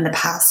 In the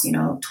past,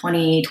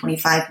 20,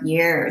 25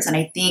 years. And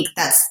I think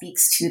that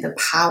speaks to the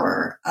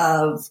power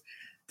of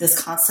this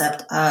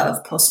concept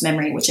of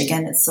post-memory, which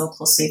again, is so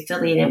closely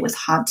affiliated with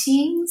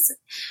hauntings.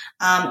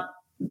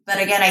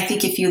 But again, I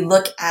think if you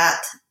look at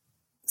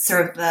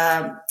sort of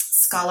the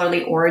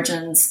scholarly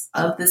origins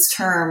of this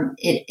term,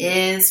 it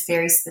is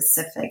very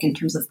specific in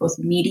terms of both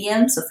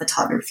mediums of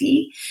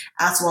photography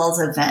as well as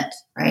event,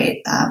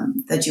 right?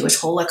 The Jewish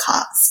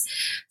Holocaust.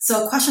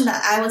 So a question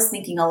that I was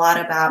thinking a lot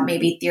about,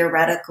 maybe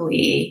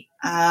theoretically,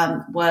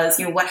 was,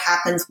 what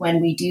happens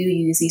when we do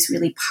use these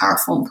really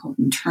powerful and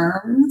potent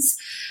terms,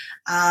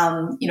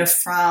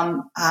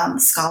 from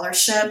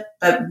scholarship,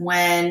 but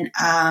when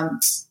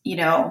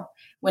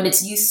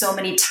it's used so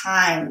many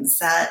times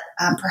that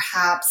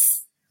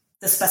perhaps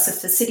the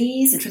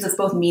specificities in terms of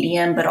both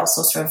medium, but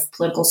also sort of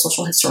political,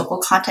 social, historical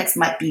context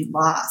might be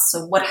lost.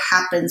 So what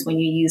happens when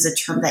you use a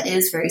term that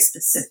is very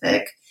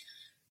specific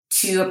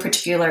to a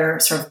particular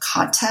sort of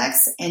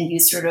context, and you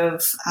sort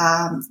of,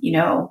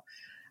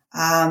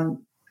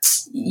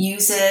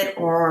 use it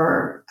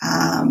or,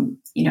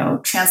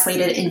 translate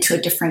it into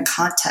a different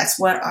context?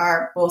 What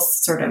are both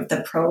sort of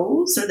the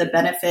pros or the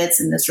benefits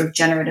and the sort of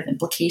generative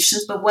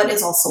implications, but what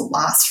is also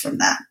lost from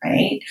that,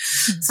 right?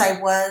 Mm-hmm. So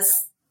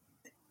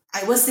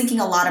I was thinking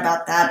a lot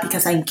about that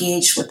because I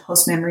engaged with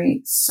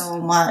post-memory so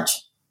much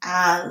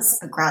as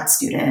a grad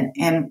student,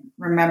 and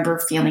remember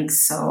feeling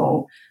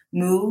so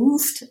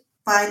moved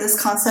by this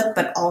concept,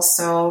 but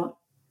also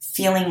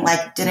feeling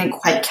like didn't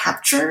quite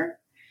capture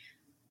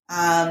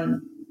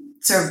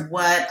sort of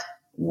what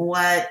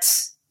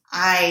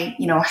I,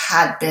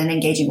 had been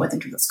engaging with in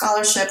terms of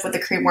scholarship with the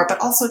Korean War, but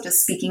also just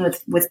speaking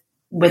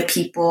with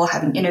people,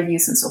 having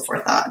interviews and so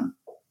forth on.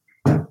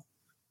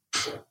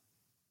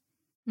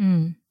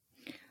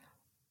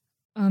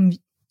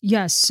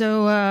 Yes.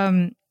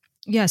 So,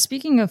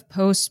 speaking of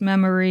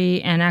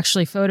post-memory and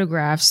actually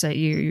photographs that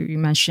you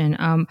mentioned,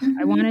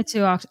 I wanted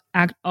to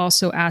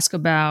also ask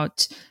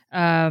about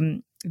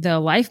the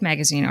Life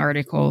magazine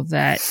article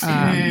that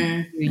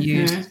you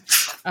used.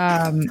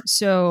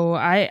 So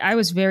I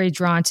was very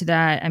drawn to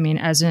that. I mean,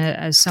 as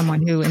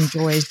someone who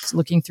enjoys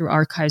looking through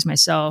archives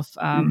myself,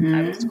 I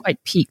was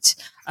quite piqued.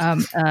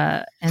 And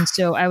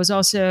so I was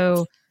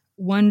also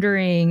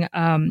wondering,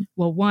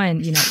 well,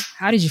 one,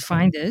 how did you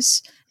find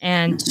this?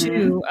 And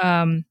two,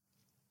 I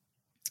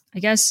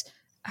guess,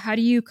 how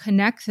do you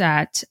connect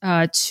that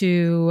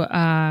to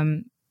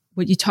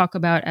what you talk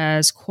about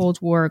as Cold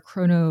War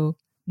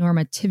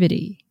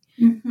chrononormativity?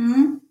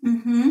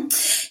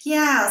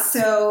 Yeah.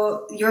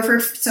 So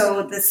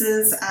this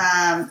is,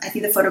 I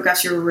think the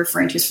photographs you're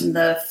referring to is from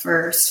the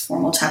first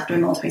formal chapter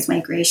in Militarized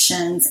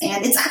Migrations.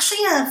 And it's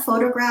actually a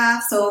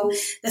photograph. So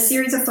the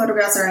series of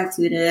photographs that are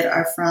included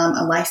are from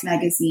a Life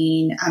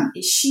magazine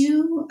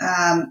issue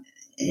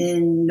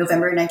in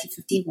November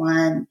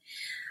 1951.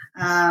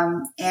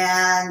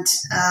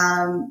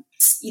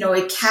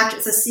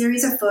 It's a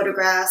series of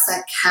photographs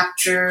that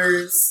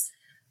captures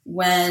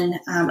when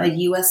a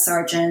U.S.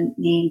 sergeant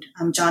named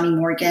Johnny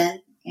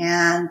Morgan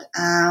and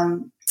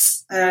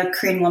a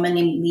Korean woman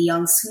named Lee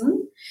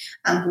Young-soon,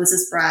 who was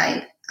his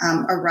bride,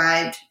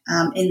 arrived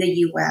in the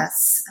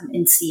U.S.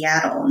 In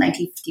Seattle in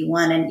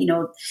 1951. And,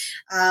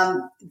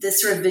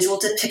 this sort of visual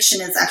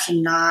depiction is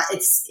actually not,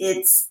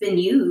 it's been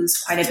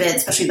used quite a bit,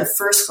 especially the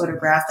first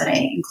photograph that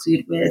I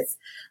include with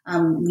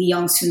Lee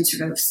Young-soon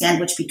sort of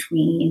sandwiched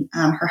between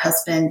her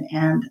husband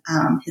and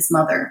his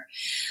mother.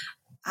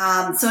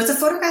 So it's a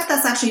photograph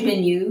that's actually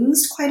been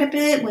used quite a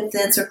bit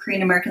within sort of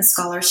Korean American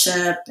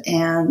scholarship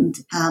and,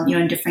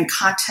 in different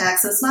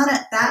contexts. So it's not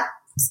that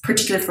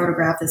particular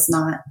photograph is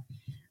not,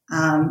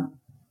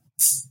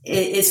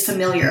 is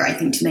familiar, I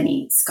think, to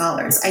many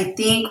scholars. I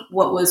think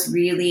what was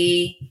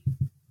really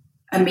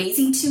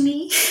amazing to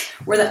me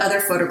were the other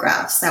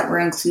photographs that were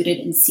included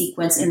in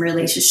sequence in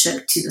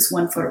relationship to this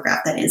one photograph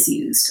that is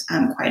used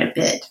quite a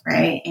bit,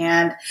 right?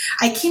 And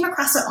I came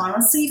across it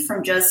honestly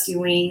from just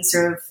doing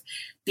sort of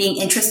being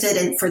interested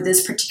in for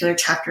this particular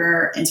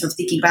chapter and sort of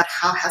thinking about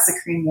how has the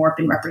Korean War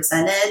been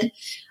represented,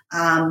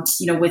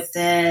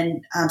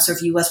 within sort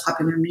of U.S.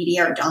 popular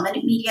media or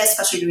dominant media,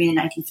 especially during the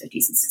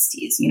 1950s and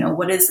 60s.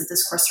 What is the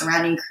discourse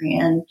surrounding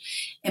Korean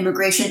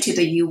immigration to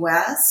the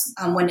U.S.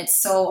 When it's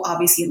so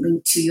obviously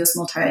linked to U.S.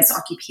 militarized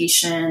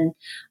occupation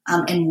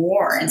and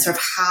war, and sort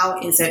of how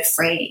is it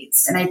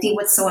phrased? And I think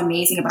what's so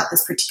amazing about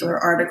this particular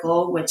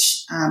article,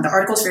 which the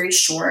article is very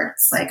short,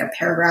 it's like a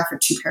paragraph or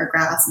 2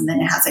 paragraphs, and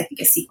then it has, I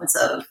think, a sequence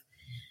of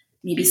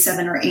maybe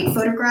 7 or 8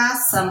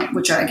 photographs,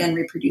 which are again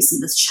reproduced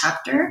in this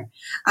chapter,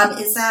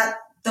 is that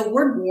the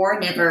word war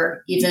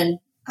never even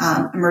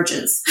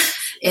emerges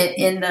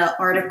in the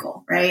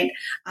article, right?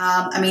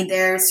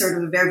 There's sort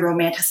of a very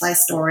romanticized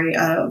story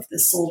of the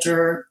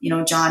soldier,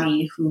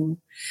 Johnny, who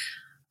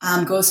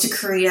goes to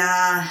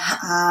Korea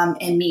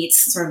and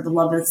meets sort of the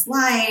love of his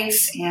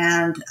life.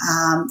 And,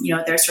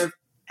 there's sort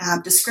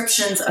of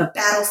descriptions of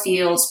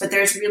battlefields, but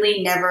there's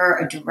really never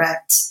a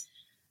direct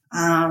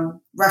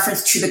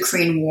reference to the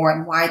Korean War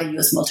and why the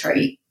U.S.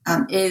 military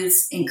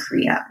is in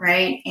Korea,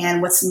 right?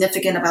 And what's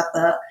significant about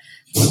the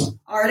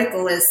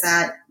article is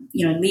that,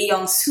 Lee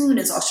Young-soon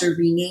is also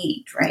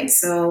renamed, right?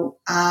 So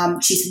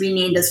she's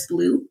renamed as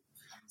Blue.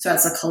 So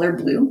that's the color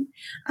blue.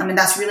 And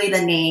that's really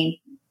the name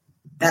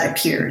that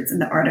appears in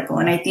the article.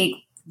 And I think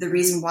the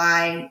reason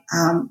why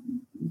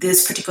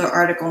this particular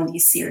article in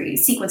these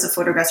series, sequence of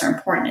photographs, are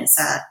important is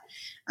that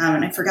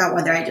and I forgot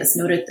whether I just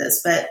noted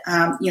this, but,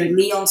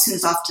 Lee Young-soon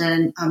is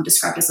often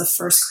described as the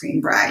first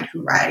Korean bride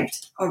who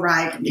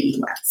arrived in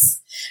the U.S.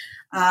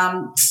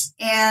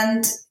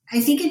 And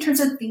I think in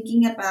terms of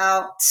thinking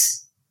about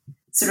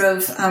sort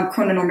of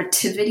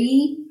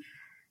chrononormativity,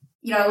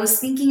 I was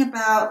thinking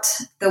about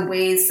the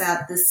ways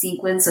that the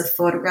sequence of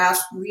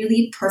photographs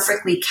really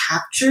perfectly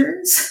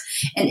captures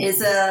and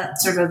is a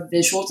sort of a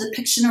visual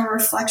depiction or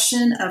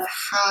reflection of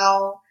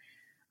how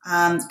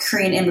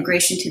Korean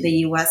immigration to the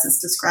U.S. is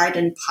described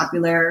in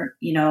popular,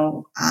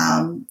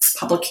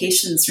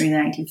 publications during the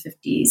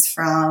 1950s,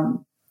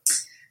 from,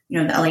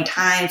 the LA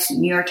Times,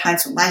 New York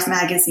Times, Life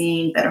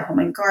magazine, Better Home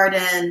and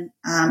Garden.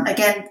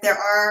 Again, there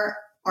are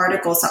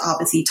articles that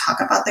obviously talk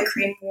about the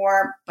Korean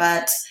War,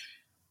 but,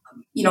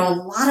 a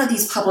lot of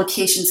these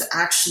publications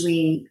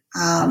actually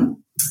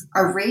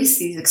erase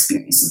these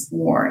experiences of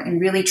war and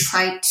really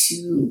try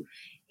to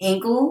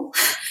angle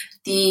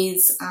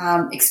these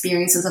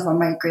experiences of a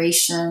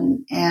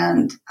migration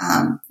and,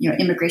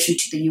 immigration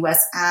to the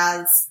U.S.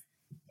 as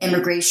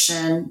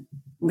immigration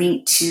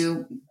linked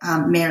to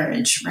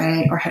marriage,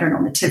 right, or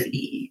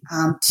heteronormativity,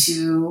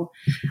 to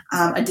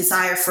a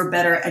desire for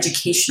better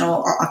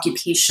educational or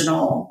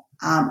occupational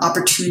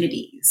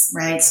opportunities,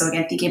 right? So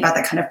again, thinking about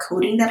that kind of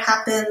coding that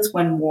happens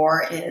when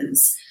war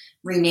is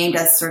renamed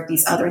as sort of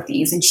these other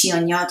things. And Chi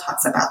Eun-ya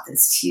talks about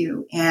this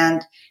too.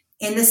 And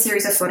in this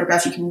series of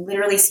photographs, you can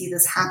literally see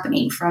this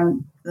happening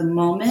from the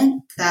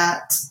moment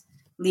that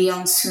Lee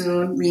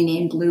Young-soon,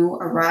 renamed Blue,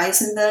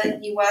 arrives in the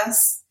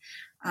U.S.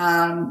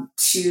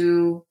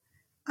 To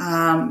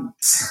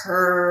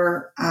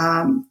her,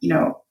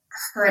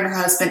 her and her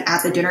husband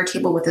at the dinner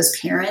table with his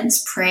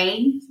parents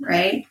praying,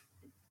 right?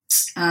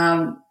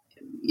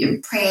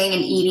 Praying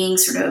and eating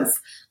sort of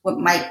what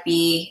might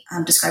be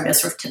described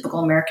as sort of typical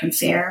American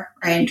fare,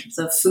 right, in terms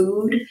of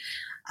food.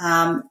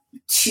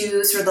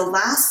 To sort of the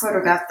last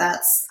photograph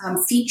that's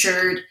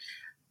featured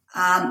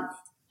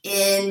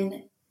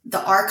in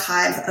the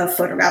archive of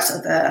photographs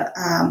of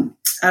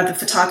the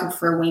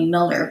photographer Wayne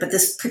Miller, but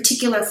this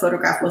particular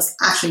photograph was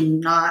actually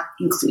not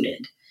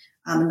included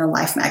in the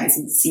Life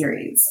magazine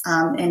series,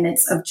 and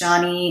it's of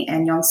Johnny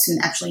and Young-soon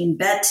actually in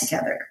bed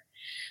together.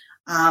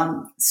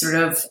 Sort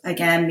of,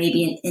 again,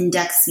 maybe an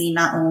indexing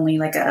not only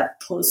like a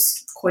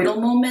post-coital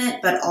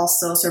moment, but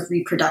also sort of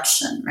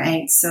reproduction,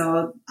 right?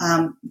 So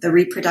the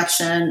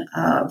reproduction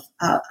of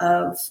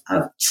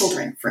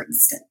children, for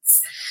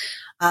instance.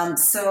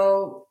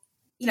 So,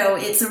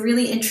 it's a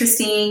really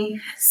interesting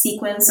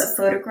sequence of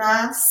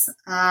photographs.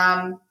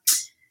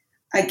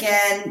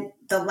 Again,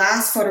 the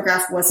last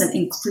photograph wasn't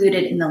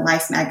included in the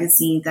Life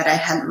magazine that I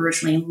had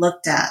originally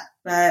looked at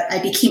but I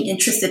became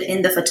interested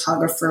in the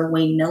photographer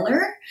Wayne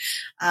Miller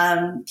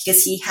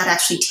because he had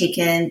actually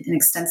taken an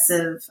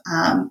extensive,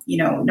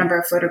 number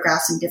of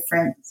photographs in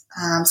different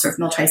sort of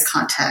militarized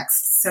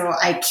contexts. So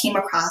I came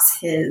across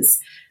his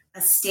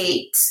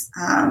estate,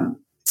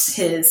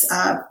 his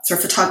sort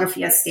of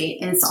photography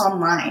estate, and it's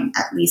online,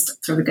 at least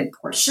for a good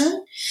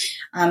portion,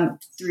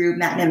 through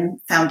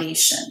Magnum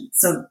Foundation.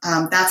 So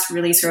that's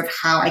really sort of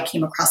how I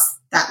came across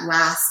that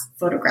last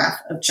photograph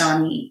of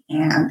Johnny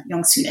and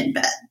Young-soon in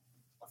bed.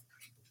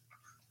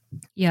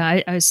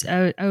 Yeah, I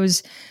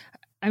was,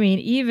 I mean,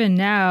 even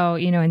now,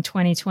 in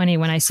 2020,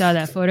 when I saw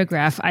that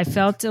photograph, I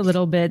felt a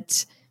little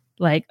bit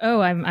like,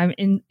 oh, I'm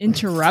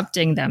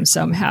interrupting them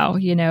somehow,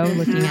 looking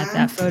at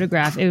that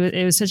photograph.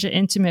 It was such an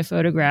intimate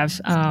photograph.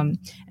 And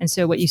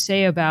so what you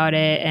say about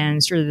it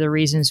and sort of the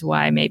reasons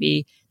why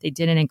maybe they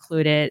didn't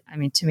include it, I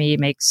mean, to me, it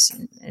makes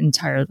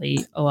entirely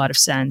a lot of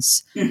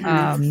sense.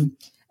 I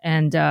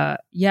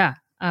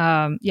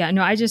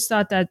just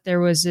thought that there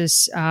was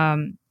this,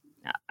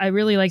 I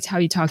really liked how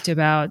you talked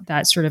about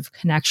that sort of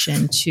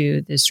connection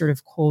to this sort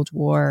of Cold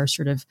War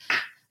sort of,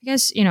 I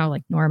guess,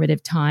 like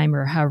normative time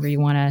or however you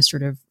want to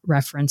sort of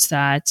reference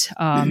that.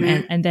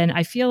 And then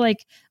I feel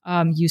like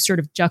you sort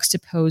of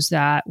juxtapose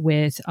that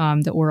with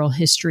the oral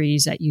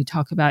histories that you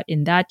talk about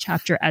in that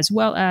chapter, as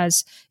well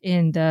as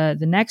in the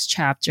next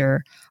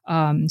chapter.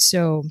 And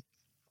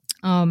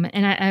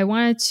I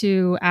wanted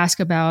to ask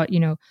about,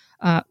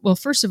 well,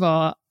 first of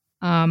all,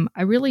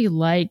 I really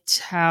liked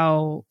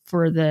how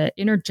for the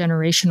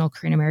intergenerational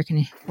Korean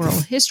American oral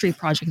history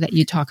project that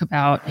you talk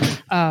about,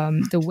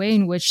 the way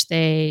in which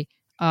they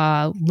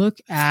look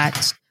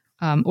at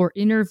or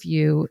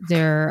interview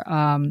their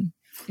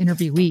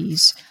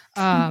interviewees.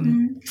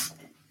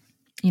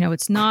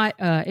 It's not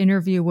an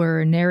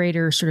interviewer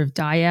narrator sort of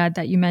dyad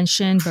that you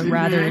mentioned, but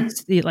rather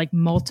it's the like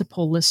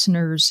multiple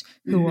listeners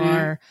who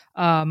are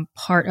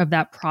part of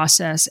that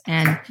process,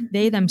 and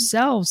they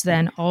themselves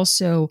then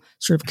also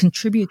sort of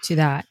contribute to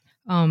that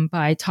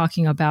by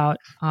talking about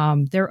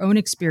their own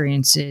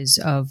experiences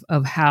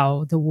of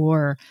how the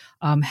war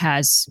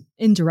has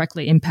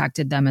indirectly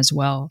impacted them as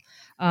well.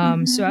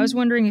 So I was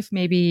wondering if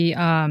maybe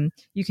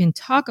you can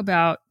talk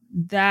about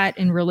that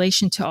in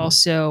relation to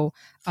also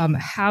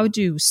how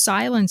do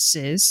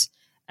silences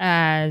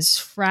as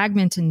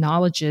fragmented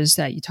knowledges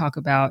that you talk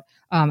about,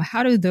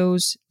 how do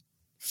those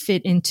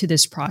fit into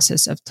this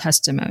process of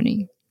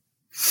testimony?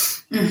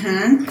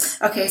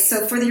 Okay,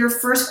 so for your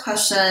first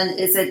question,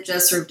 is it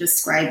just sort of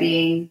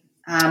describing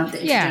the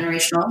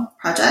intergenerational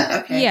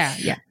project? Okay.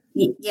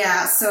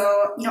 Yeah. So,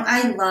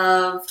 I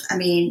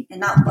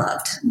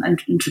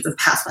in terms of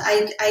past, but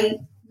I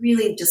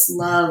really just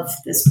love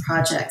this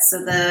project.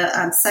 So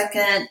the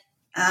second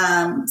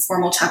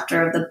formal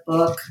chapter of the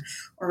book,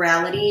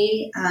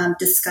 Orality,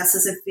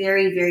 discusses a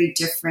very, very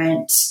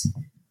different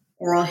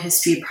oral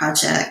history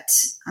project.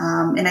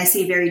 And I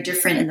say very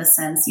different in the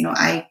sense,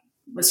 I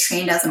was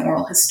trained as an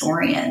oral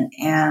historian,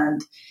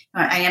 and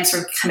I am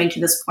sort of coming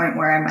to this point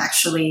where I'm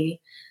actually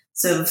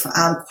sort of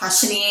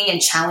questioning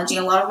and challenging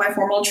a lot of my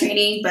formal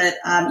training. But,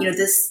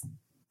 this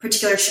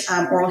particular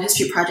oral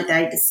history project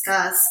that I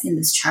discuss in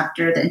this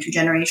chapter, the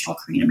Intergenerational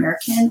Korean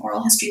American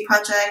Oral History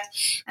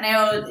Project, and I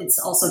know it's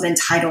also been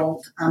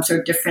titled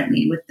sort of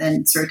differently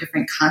within sort of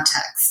different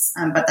contexts,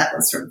 but that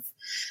was sort of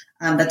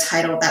the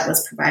title that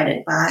was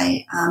provided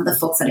by the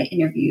folks that I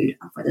interviewed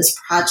for this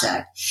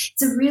project.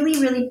 It's a really,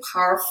 really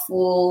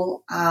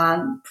powerful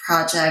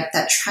project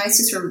that tries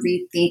to sort of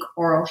rethink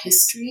oral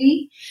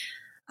history,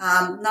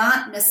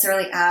 not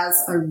necessarily as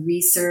a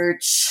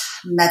research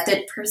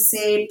method per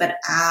se, but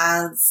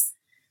as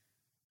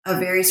a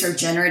very sort of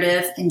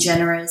generative and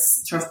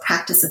generous sort of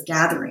practice of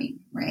gathering,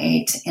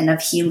 right, and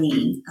of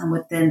healing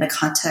within the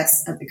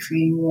context of the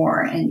Korean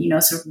War. And,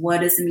 sort of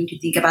what does it mean to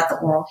think about the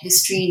oral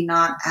history,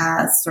 not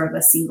as sort of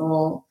a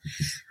single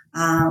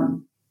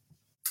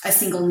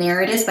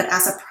narrative, but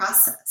as a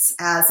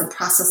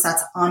process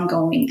that's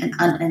ongoing and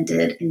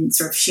unended and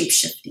sort of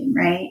shape-shifting,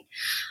 right?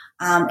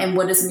 And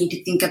what does it mean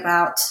to think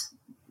about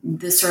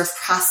this sort of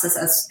process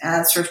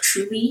as sort of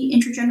truly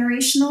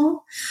intergenerational?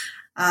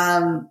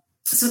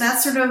 So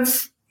that's sort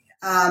of,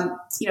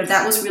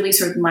 that was really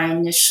sort of my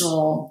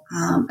initial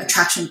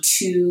attraction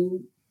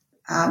to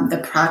the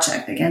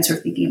project. Again, sort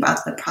of thinking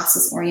about the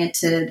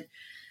process-oriented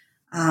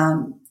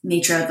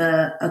nature of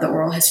the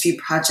oral history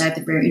project,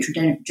 the very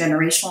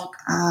intergenerational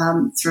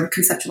sort of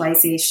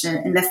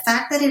conceptualization, and the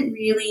fact that it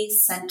really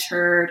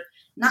centered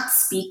not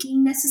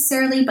speaking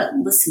necessarily, but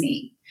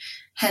listening.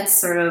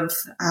 Hence, sort of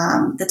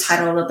the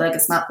title of the book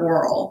is not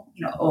oral,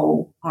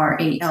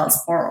 O-R-A-L is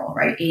oral,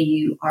 right?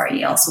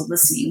 A-U-R-E-L, so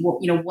listening.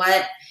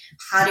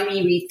 How do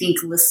we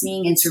rethink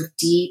listening and sort of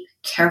deep,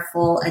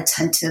 careful,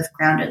 attentive,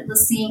 grounded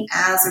listening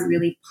as a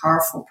really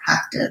powerful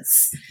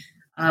practice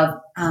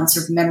of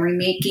sort of memory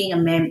making, a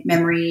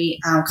memory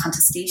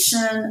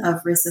contestation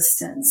of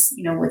resistance,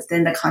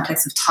 within the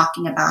context of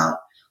talking about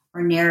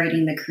or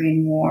narrating the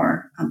Korean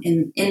War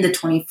in the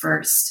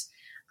 21st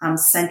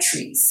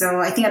century. So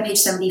I think on page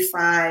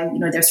 75,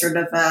 there's sort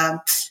of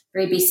a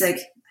very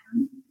basic,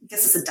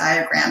 guess it's a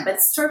diagram, but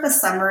it's sort of a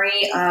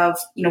summary of,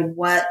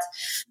 what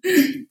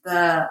the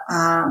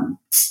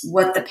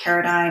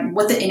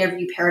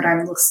interview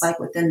paradigm looks like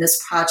within this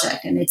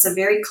project. And it's a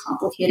very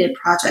complicated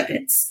project.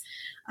 It's,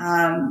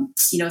 7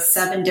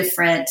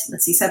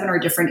 or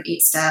different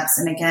 8 steps.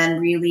 And again,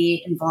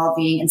 really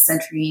involving and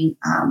centering,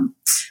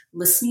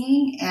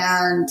 listening.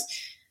 And,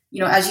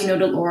 as you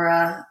noted,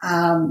 Laura,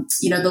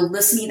 the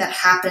listening that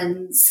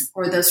happens,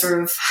 or the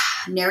sort of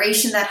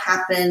narration that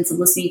happens, the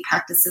listening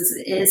practices,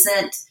 it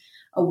isn't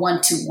a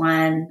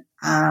one-to-one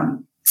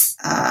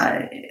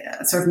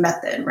sort of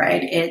method,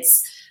 right?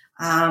 It's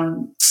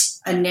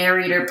a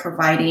narrator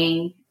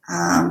providing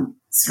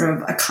sort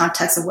of a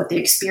context of what they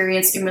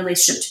experienced in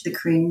relationship to the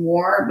Korean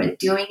War, but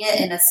doing it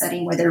in a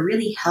setting where they're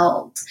really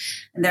held,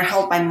 and they're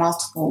held by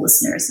multiple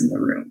listeners in the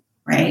room,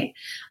 right?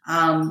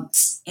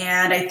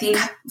 And I think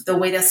the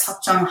way that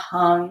Seok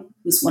Jung-hung,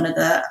 who's one of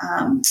the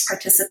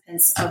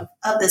participants of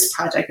this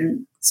project,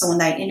 and someone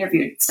that I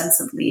interviewed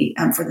extensively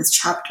for this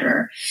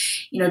chapter,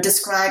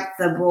 described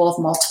the role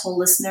of multiple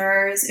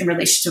listeners in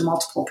relation to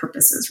multiple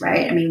purposes,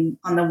 right? I mean,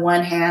 on the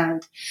one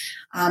hand,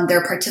 there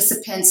are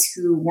participants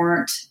who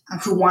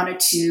wanted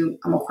to,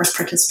 of course,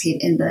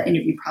 participate in the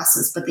interview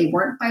process, but they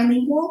weren't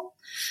bilingual.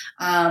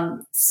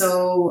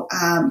 So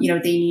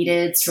they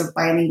needed sort of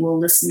bilingual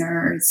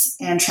listeners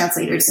and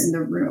translators in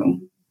the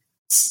room,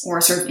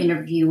 or sort of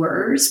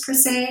interviewers per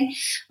se,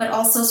 but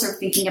also sort of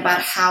thinking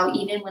about how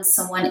even when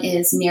someone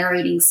is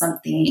narrating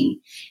something,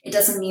 it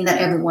doesn't mean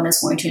that everyone is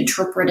going to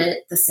interpret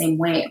it the same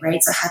way,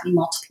 right? So having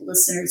multiple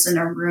listeners in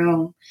a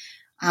room,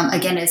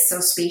 again, is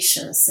so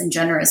spacious and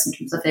generous in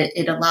terms of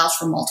it allows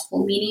for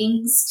multiple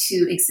meanings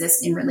to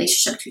exist in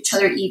relationship to each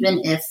other,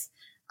 even if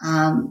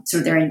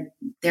sort of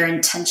their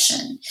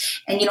intention.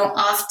 And,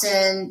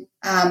 often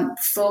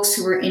folks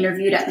who were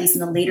interviewed, at least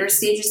in the later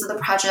stages of the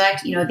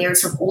project, they're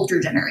sort of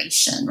older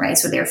generation, right?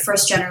 So they're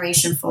first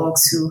generation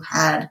folks who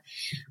had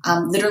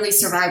literally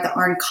survived the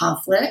armed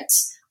conflict,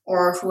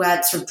 or who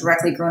had sort of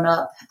directly grown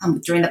up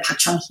during the Park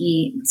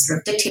Chung-hee sort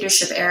of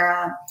dictatorship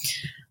era.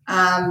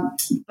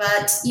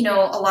 But,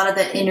 a lot of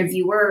the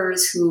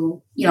interviewers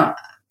who,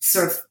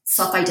 sort of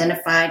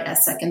self-identified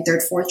as second,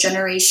 third, fourth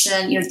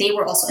generation, they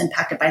were also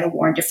impacted by the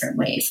war in different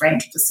ways, right? In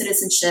terms of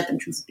citizenship, in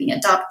terms of being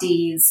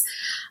adoptees.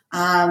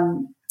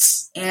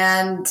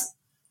 And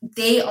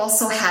they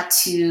also had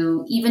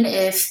to, even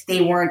if they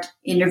weren't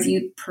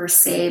interviewed per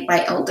se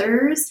by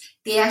elders,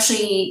 they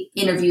actually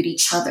interviewed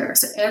each other.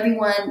 So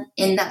everyone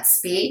in that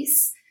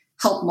space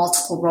held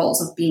multiple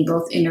roles of being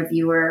both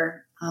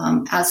interviewer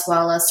as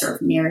well as sort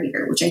of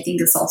narrator, which I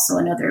think is also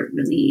another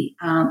really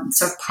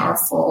sort of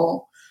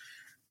powerful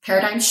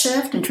paradigm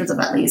shift in terms of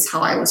at least how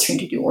I was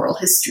trained to do oral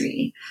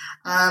history.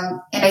 And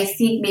I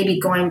think maybe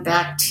going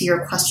back to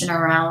your question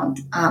around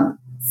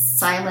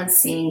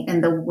silencing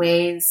and the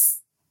ways,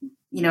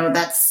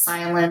 that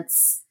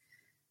silence,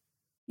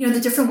 the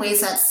different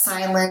ways that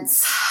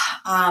silence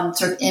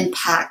sort of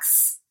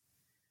impacts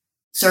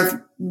sort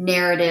of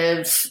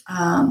narrative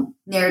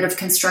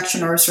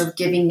construction, or sort of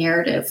giving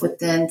narrative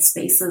within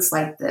spaces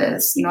like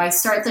this. I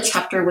start the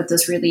chapter with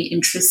this really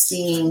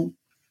interesting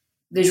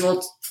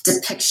visual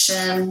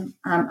depiction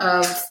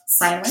of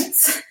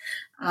silence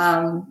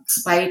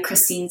by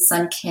Christine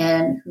Sun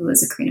Kim, who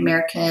is a Korean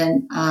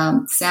American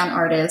sound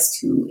artist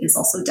who is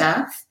also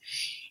deaf.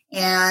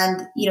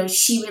 And,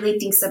 she really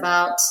thinks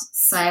about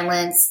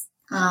silence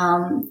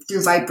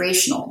through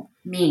vibrational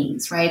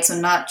means, right? So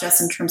not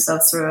just in terms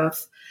of sort of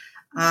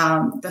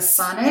the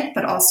sonic,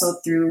 but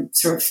also through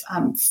sort of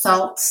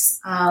felt,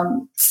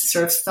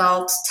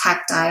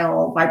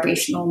 tactile,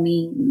 vibrational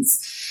means.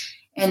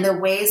 And the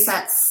ways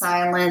that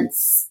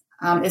silence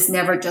is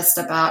never just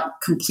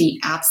about complete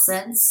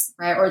absence,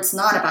 right? Or it's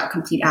not about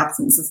complete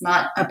absence. It's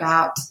not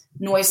about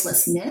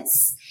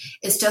noiselessness.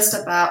 It's just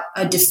about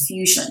a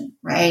diffusion,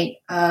 right,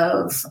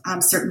 of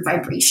certain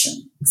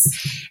vibrations.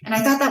 And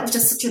I thought that was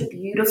just such a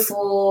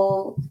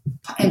beautiful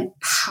and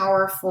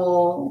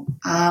powerful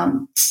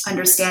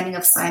understanding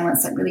of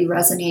silence that really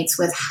resonates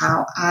with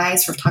how I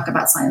sort of talk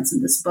about silence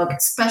in this book,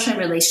 especially in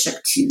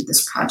relationship to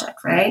this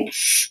project, right?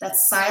 That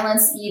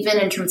silence, even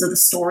in terms of the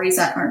stories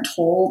that aren't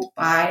told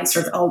by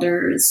sort of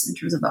elders in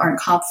terms of the armed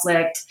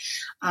conflict,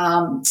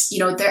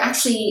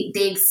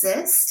 they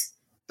exist,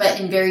 but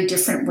in very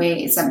different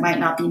ways that might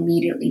not be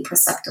immediately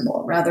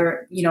perceptible.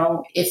 Rather,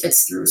 if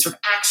it's through sort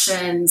of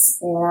actions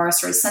or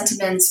sort of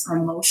sentiments or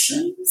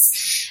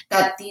emotions,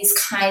 that these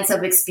kinds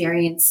of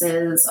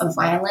experiences of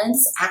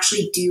violence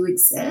actually do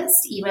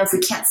exist, even if we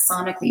can't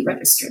sonically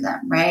register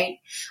them, right?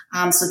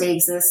 So they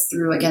exist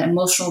through, again,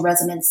 emotional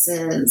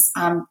resonances,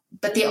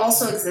 but they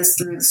also exist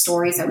through the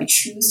stories that we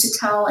choose to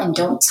tell and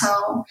don't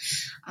tell.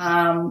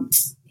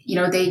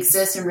 They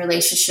exist in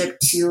relationship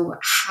to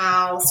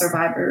how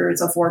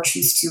survivors of war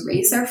choose to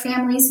raise their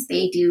families.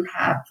 They do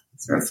have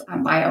sort of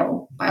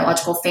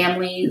biological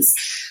families.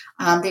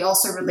 They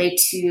also relate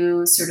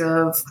to sort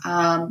of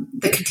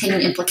the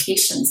continuing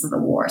implications of the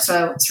war.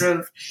 So sort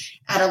of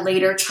at a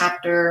later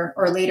chapter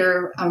or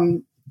later,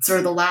 sort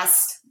of the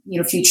last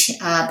few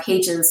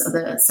pages of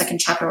the second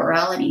chapter,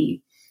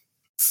 Orality,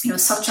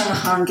 Seok Jung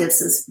Han gives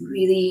this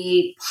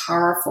really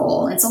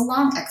powerful, it's a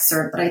long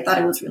excerpt, but I thought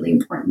it was really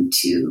important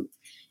to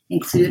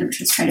include. I'm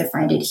just trying to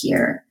find it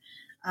here.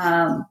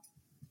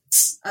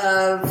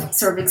 Of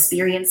sort of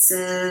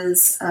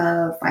experiences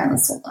of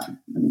violence. Hold on.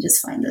 Let me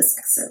just find this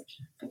excerpt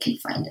if I can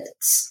find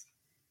it.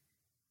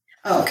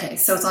 Oh, okay.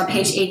 So it's on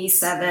page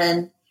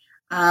 87.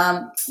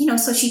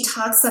 So she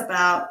talks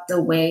about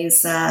the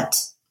ways that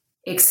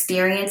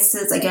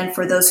experiences, again,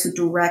 for those who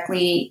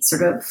directly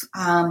sort of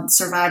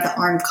survive the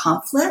armed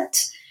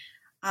conflict,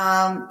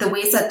 the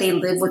ways that they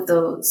live with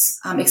those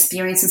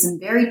experiences in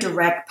very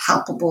direct,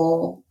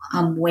 palpable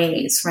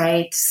ways,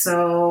 right?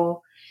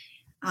 So,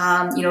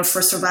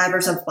 for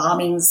survivors of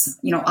bombings,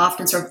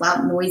 often sort of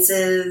loud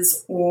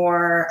noises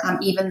or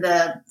even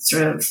the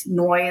sort of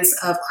noise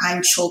of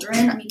crying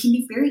children, can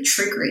be very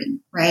triggering,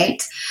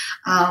 right?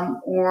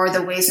 Or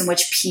the ways in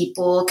which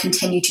people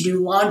continue to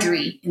do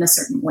laundry in a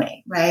certain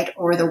way, right?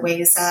 Or the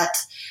ways that,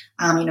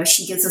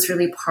 she gives this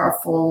really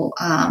powerful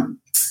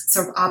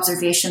sort of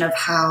observation of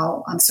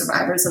how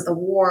survivors of the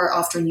war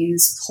often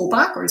use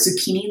hobak or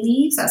zucchini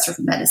leaves as sort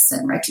of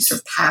medicine, right, to sort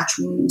of patch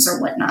wounds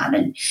or whatnot,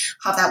 and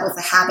how that was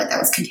a habit that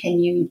was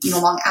continued,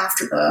 long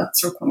after the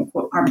sort of quote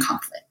unquote armed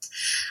conflict.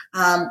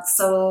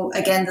 So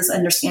again, this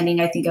understanding,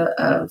 I think,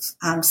 of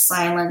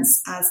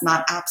silence as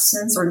not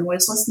absence or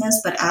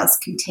noiselessness, but as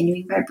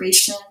continuing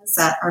vibrations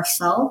that are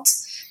felt,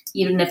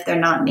 even if they're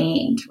not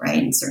named,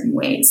 right, in certain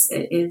ways,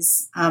 it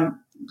is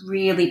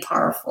really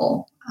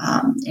powerful.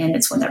 And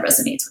it's one that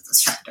resonates with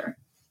this chapter.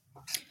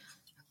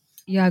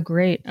 Yeah,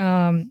 great.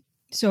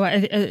 So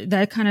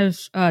that kind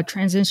of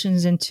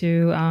transitions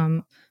into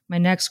my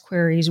next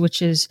queries,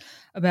 which is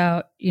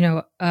about,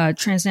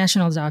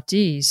 transnational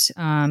adoptees,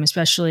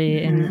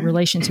 especially in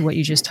relation to what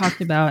you just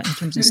talked about in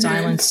terms of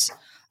silence,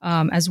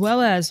 as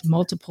well as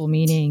multiple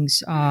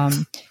meanings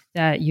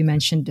that you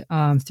mentioned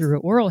through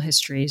oral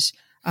histories.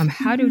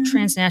 How do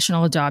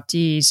transnational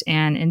adoptees,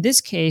 and in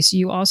this case,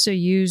 you also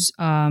use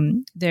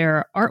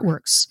their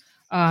artworks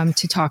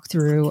to talk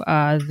through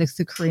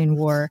the Korean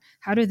War,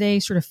 how do they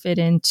sort of fit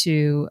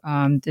into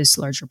this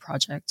larger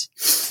project?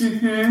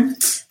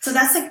 So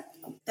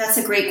that's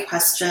a great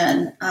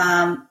question.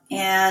 And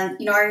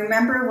I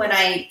remember when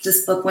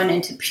this book went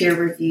into peer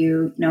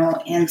review,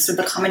 and sort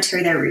of the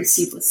commentary that I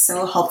received was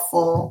so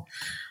helpful.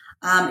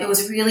 It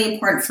was really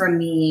important for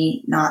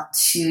me not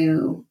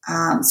to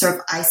sort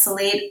of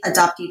isolate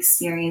adoptee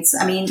experience.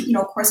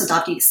 Of course,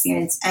 adoptee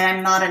experience, and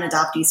I'm not an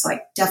adoptee, so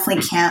I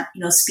definitely can't,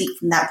 speak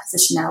from that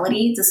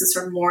positionality. This is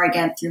sort of more,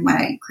 again, through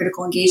my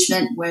critical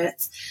engagement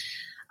with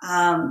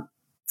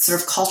sort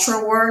of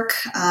cultural work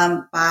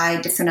by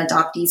different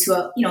adoptees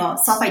who,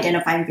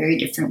 self-identify in very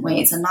different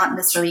ways and not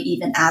necessarily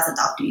even as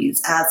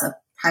adoptees, as a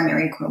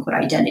primary quote unquote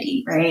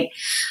identity, right?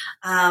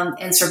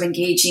 And sort of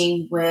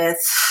engaging with,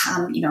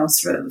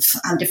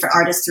 different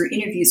artists through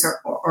interviews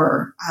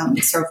or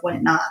sort of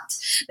whatnot.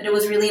 But it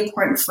was really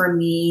important for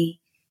me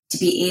to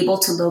be able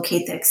to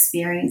locate the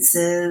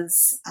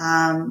experiences,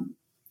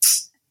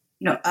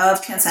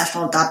 of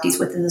transnational adoptees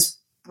within this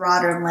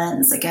broader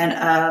lens, again,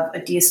 of a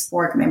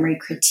diasporic memory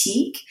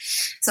critique.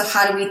 So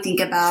how do we think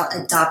about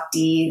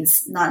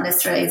adoptees, not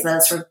necessarily as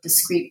a sort of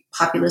discrete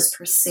populace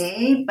per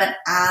se, but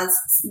as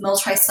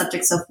militarized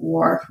subjects of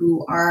war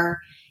who are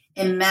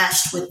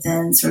enmeshed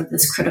within sort of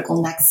this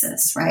critical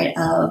nexus, right,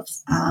 of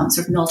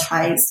sort of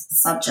militarized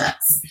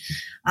subjects.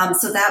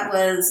 So that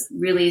was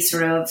really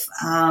sort of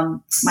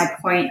my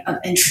point of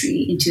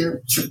entry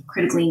into sort of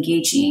critically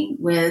engaging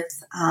with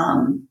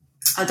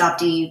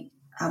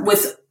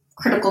with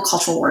critical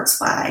cultural works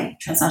by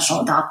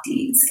transnational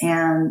adoptees.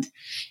 And,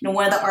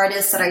 one of the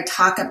artists that I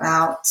talk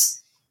about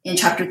in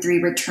chapter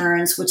 3,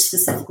 Returns, which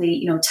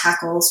specifically,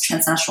 tackles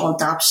transnational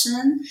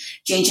adoption,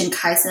 Jane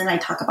Kaisen, I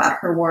talk about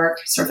her work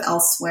sort of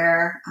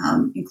elsewhere,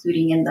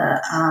 including in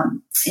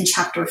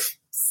chapter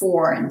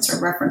 4, and sort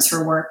of reference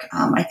her work,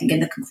 I think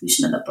in the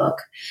conclusion of the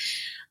book,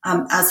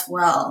 as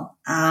well.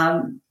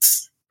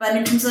 But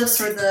in terms of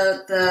sort of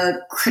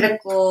the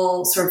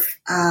critical sort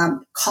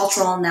of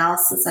cultural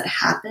analysis that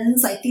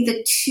happens, I think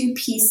the two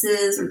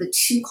pieces or the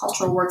two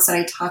cultural works that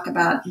I talk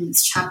about in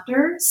this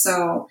chapter.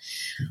 So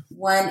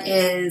one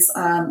is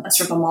a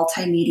sort of a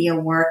multimedia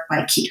work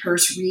by Kate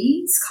Hurst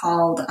Reeves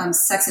called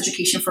Sex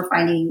Education for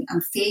Finding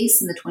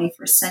Face in the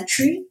 21st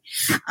Century.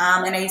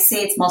 And I say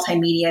it's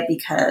multimedia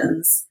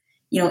because,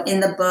 in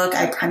the book,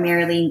 I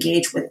primarily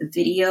engage with the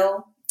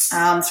video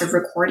sort of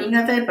recording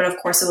of it, but of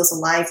course it was a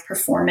live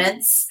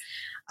performance,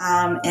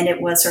 and it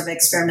was sort of an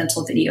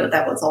experimental video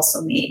that was also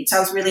made. So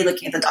I was really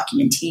looking at the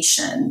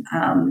documentation,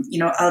 of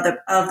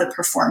the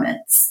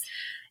performance.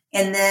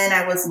 And then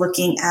I was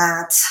looking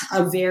at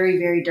a very,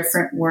 very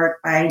different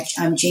work by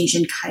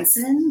Jane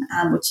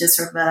Kaisen, which is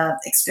sort of an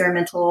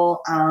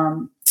experimental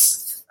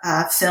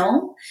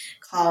film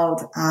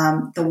called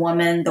The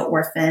Woman, the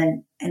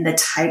Orphan, and the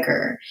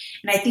Tiger.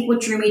 And I think what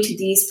drew me to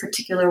these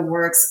particular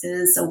works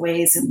is the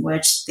ways in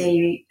which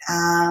they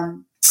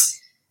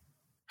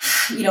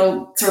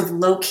sort of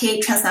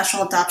locate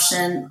transnational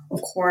adoption,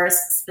 of course,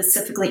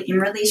 specifically in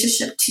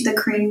relationship to the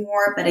Korean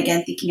War, but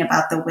again, thinking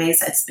about the ways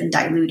that it's been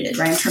diluted,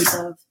 right, in terms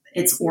of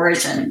its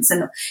origins.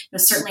 And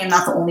certainly I'm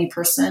not the only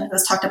person who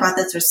has talked about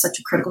this. There's such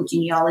a critical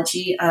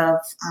genealogy of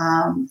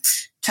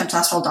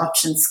transnational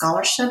adoption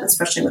scholarship,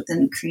 especially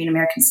within Korean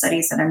American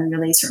studies, that I'm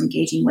really sort of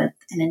engaging with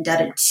and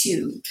indebted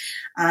to.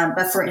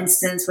 But for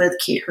instance, with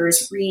Kate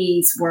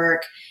Hers-Ree's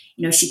work,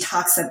 she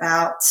talks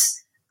about,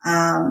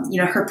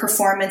 her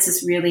performance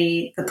is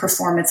really the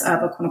performance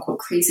of a quote unquote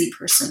crazy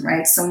person,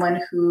 right?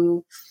 Someone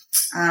who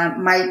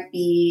might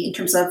be, in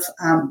terms of,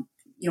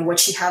 what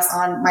she has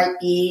on, might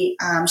be,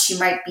 she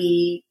might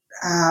be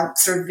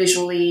sort of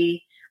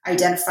visually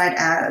identified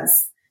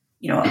as,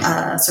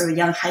 sort of a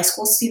young high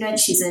school student.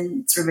 She's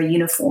in sort of a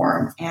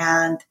uniform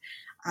and,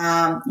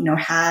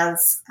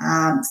 has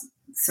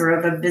sort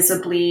of a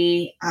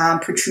visibly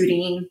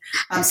protruding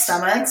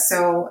stomach.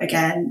 So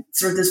again,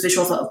 sort of those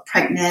visuals of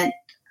pregnant,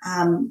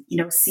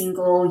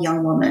 single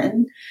young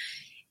woman,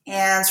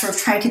 and sort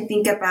of trying to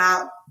think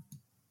about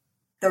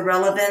the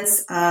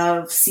relevance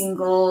of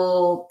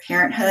single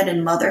parenthood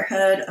and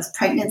motherhood, of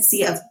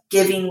pregnancy, of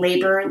giving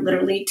labor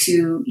literally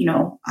to,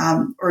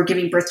 or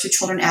giving birth to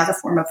children as a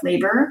form of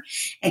labor,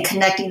 and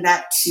connecting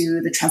that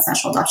to the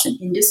transnational adoption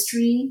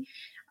industry.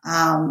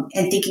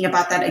 And thinking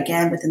about that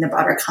again within the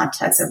broader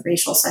context of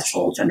racial,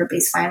 sexual,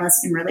 gender-based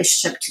violence in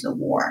relationship to the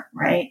war,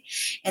 right?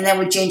 And then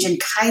with Jane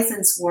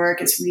Kaizen's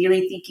work, it's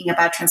really thinking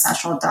about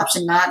transnational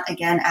adoption, not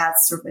again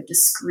as sort of a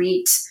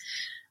discrete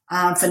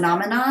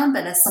phenomenon,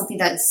 but as something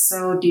that is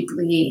so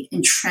deeply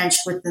entrenched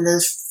within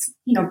this,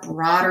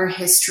 broader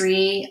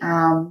history,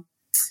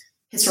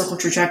 historical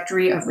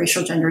trajectory of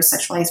racial, gender,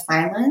 sexualized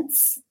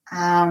violence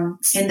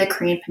in the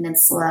Korean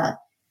Peninsula,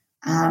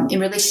 in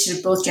relation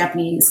to both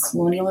Japanese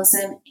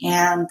colonialism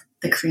and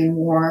the Korean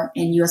War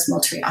and U.S.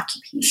 military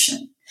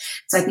occupation.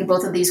 So I think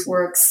both of these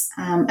works,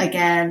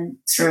 again,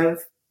 sort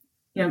of,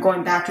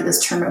 going back to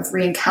this term of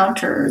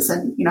re-encounters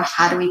and,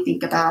 how do we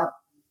think about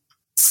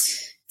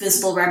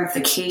visible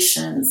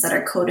ramifications that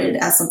are coded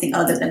as something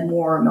other than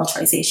war or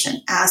militarization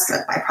as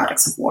direct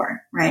byproducts of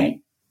war, right?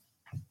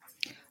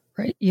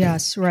 Right.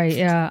 Yes. Right.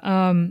 Yeah.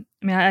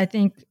 I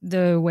think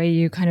the way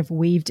you kind of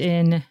weaved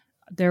in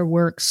their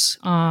works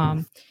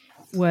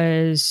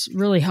was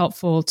really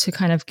helpful to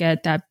kind of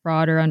get that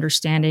broader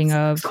understanding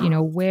of,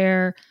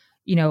 where,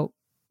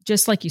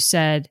 just like you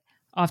said,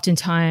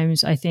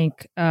 oftentimes I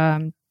think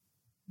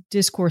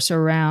discourse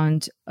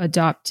around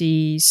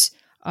adoptees,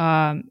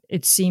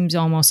 it seems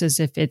almost as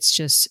if it's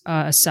just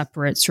a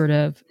separate sort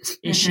of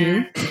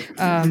issue.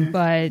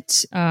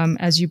 But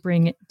as you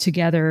bring it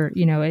together,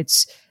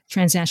 it's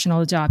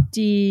transnational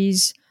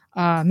adoptees,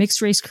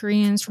 mixed race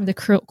Koreans from the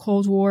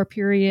Cold War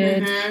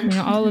period,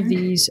 all of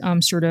these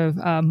sort of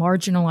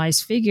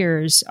marginalized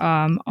figures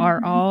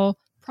are all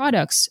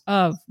products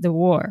of the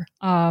war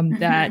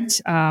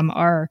that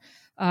are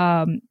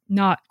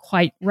not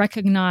quite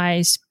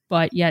recognized,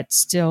 but yet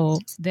still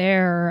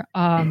there.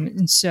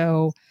 And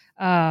so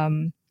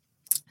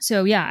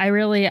yeah, I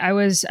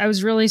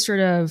was really sort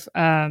of,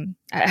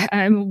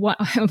 I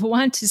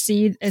want to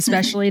see,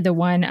 especially the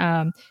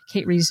one,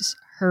 Kate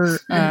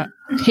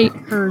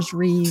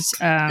Hers-Ree's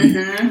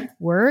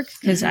work,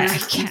 because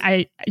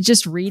I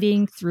just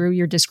reading through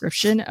your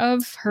description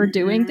of her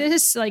doing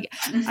this, like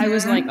I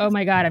was like, oh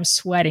my God, I'm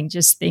sweating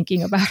just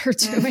thinking about her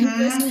doing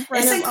this.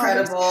 It's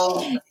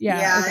incredible.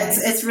 Yeah, okay.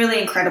 It's really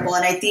incredible,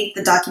 and I think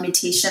the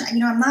documentation.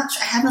 I'm not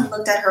sure. I haven't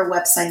looked at her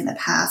website in the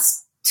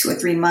past 2 or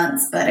 3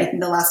 months, but I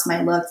think the last time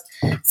I looked,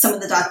 some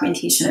of the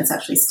documentation is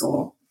actually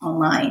still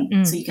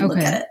online, so you can look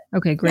at it.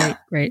 Okay, great, yeah.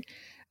 Great.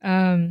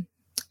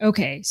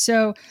 Okay,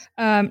 so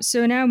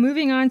now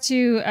moving on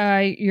to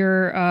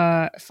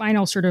your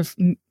final sort of,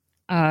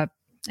 I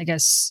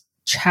guess,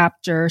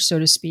 chapter, so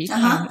to speak.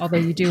 Although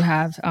you do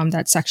have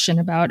that section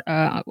about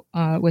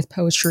with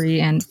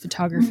poetry and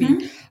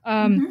photography.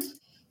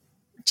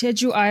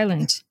 Jeju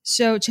Island.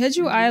 So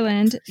Jeju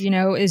Island,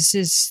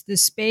 is the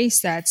space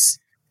that's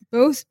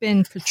both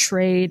been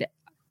portrayed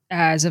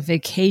as a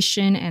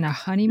vacation and a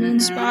honeymoon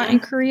spot in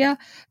Korea.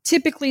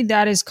 Typically,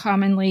 that is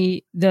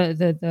commonly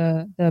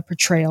the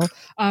portrayal.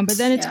 But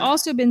then it's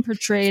also been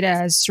portrayed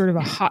as sort of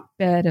a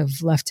hotbed of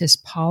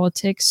leftist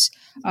politics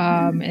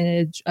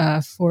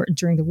for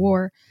during the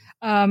war.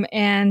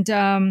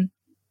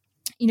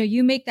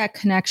 You make that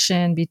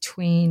connection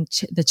between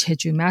the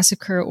Jeju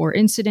massacre or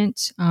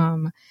incident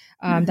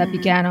that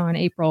began on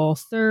April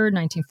 3rd,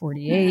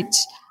 1948,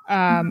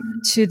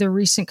 to the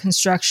recent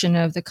construction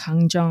of the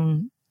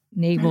Gangjong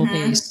naval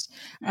base.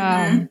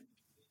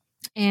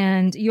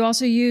 And you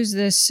also use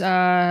this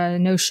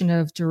notion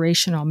of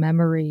durational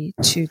memory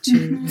to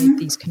make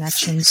these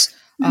connections.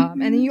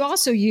 And then you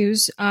also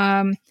use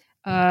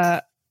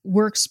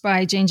works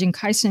by Jane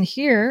Kaizen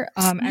here,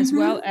 as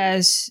well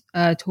as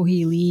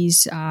Tohee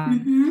Lee's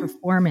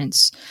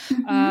performance.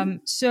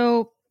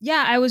 So,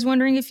 yeah, I was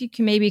wondering if you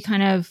can maybe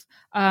kind of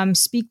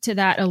speak to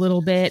that a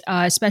little bit,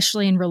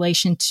 especially in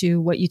relation to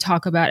what you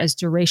talk about as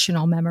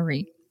durational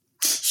memory.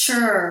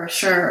 Sure,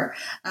 sure.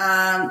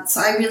 So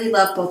I really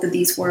love both of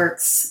these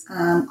works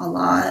a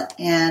lot,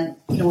 and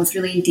was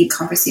really in deep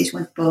conversation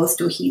with both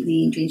Do-Hee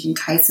Lee and Jane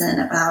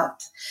Kaisen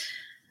about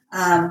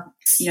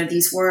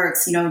these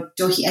works.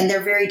 Do-Hee, and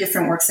they're very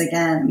different works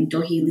again. I mean,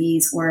 Do-Hee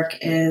Lee's work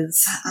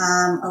is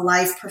a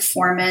live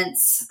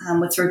performance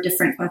with sort of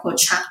different quote unquote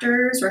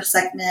chapters or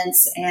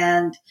segments,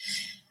 and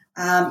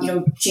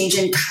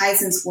Jane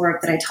Kaisen's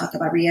work that I talk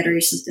about,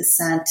 Reiterations of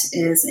Dissent,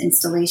 is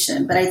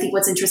installation. But I think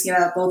what's interesting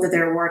about both of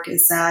their work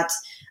is that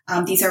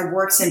these are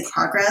works in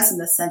progress in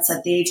the sense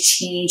that they've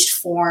changed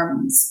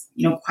forms,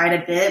 quite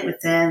a bit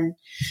within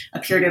a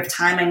period of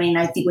time. I mean,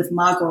 I think with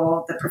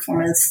Mago, the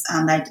performance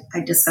that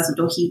I discussed with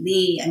Do-Hee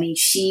Lee, I mean,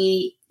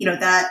 she,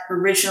 that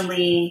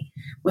originally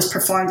was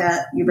performed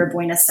at Hubert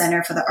Buena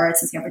Center for the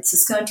Arts in San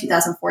Francisco in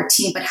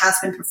 2014, but has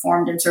been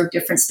performed in sort of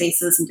different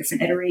spaces and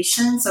different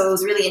iterations. So it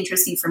was really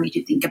interesting for me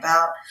to think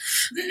about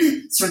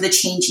sort of the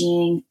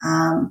changing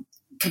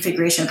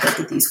configuration of both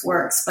of these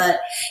works. But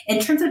in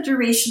terms of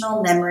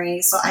durational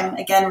memory, so I'm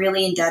again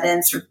really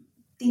indebted sort of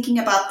thinking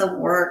about the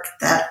work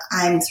that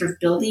I'm sort of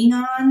building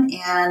on,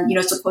 and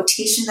it's a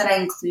quotation that I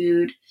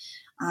include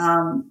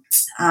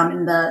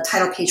in the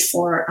title page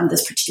for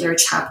this particular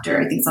chapter.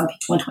 I think it's on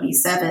page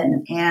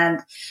 127. And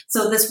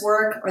so this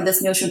work, or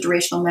this notion of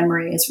durational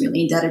memory, is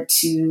really indebted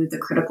to the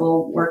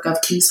critical work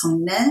of Kim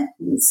Sung-nae,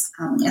 who's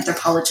an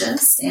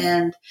anthropologist.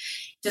 And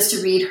just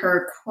to read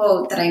her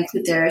quote that I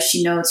include there,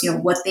 she notes,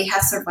 what they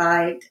have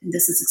survived, and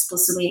this is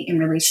explicitly in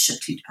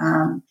relationship to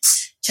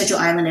Jeju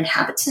Island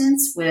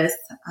inhabitants with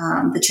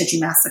the Jeju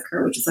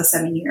Massacre, which is a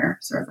 7-year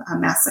sort of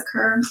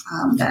massacre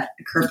that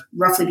occurred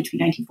roughly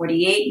between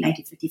 1948 and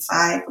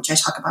 1955, which I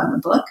talk about in the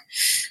book.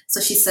 So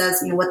she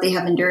says, what they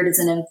have endured is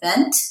an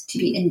event to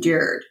be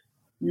endured,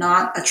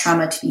 not a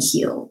trauma to be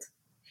healed.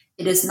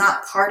 It is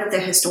not part of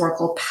their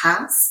historical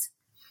past,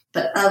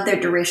 but of their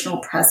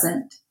durational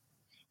present.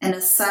 And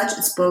as such,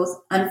 it's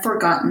both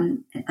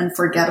unforgotten and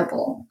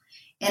unforgettable.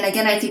 And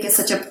again, I think it's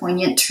such a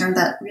poignant term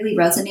that really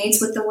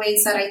resonates with the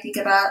ways that I think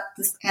about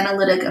this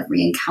analytic of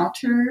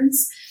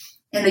re-encounters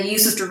and the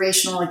use of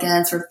durational,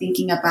 again, sort of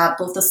thinking about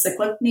both the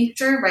cyclic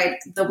nature, right?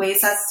 The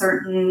ways that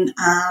certain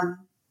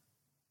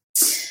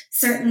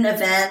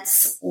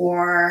events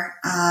or,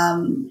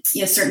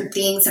 certain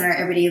things in our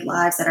everyday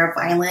lives that are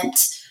violent,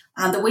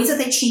 the ways that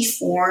they change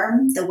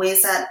form, the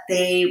ways that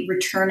they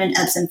return in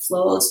ebbs and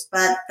flows,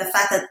 but the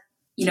fact that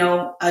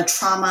a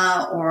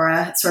trauma or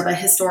a sort of a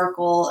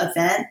historical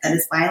event that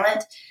is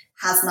violent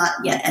has not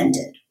yet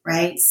ended,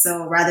 right?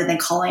 So rather than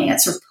calling it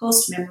sort of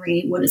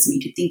post-memory, what does it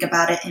mean to think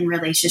about it in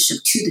relationship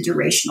to the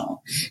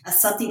durational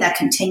as something that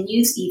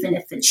continues, even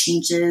if it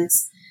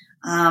changes,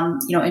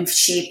 in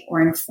shape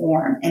or in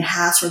form, and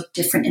has sort of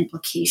different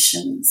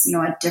implications,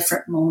 at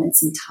different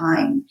moments in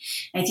time.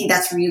 And I think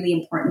that's really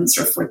important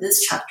sort of for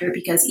this chapter,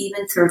 because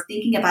even sort of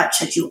thinking about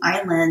Jeju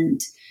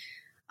Island,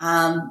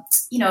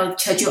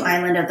 Jeju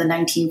Island of the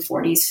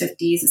 1940s,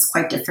 50s is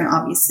quite different,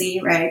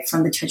 obviously, right,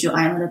 from the Jeju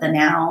Island of the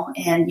now.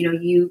 And,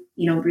 you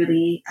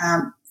really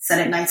said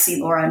it nicely,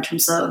 Laura, in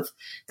terms of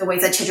the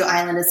ways that Jeju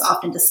Island is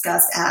often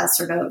discussed as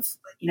sort of,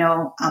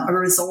 a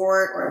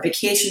resort or a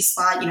vacation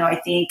spot. I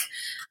think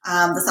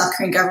the South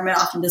Korean government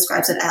often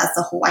describes it as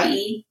the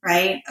Hawaii,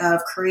 right,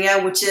 of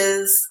Korea, which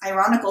is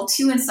ironical,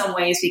 too, in some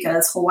ways,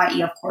 because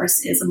Hawaii, of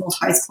course, is a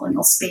militarized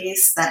colonial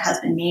space that has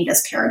been named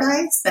as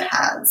paradise, that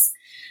has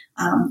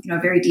a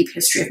very deep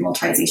history of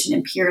militarization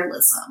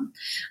imperialism.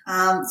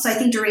 So I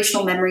think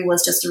durational memory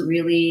was just a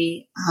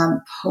really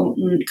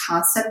potent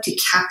concept to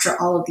capture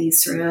all of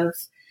these sort of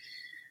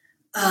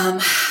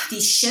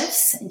these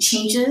shifts and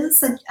changes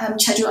that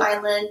Jeju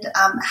Island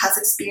has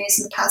experienced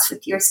in the past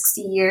 50 or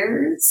 60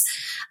 years,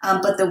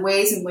 but the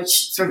ways in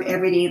which sort of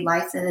everyday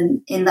life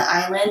in the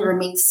island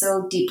remains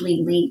so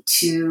deeply linked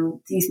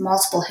to these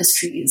multiple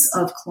histories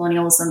of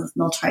colonialism, of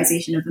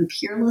militarization, of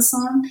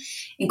imperialism,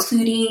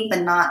 including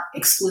but not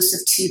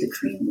exclusive to the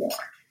Korean War.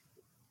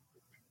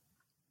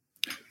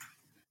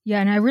 Yeah,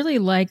 and I really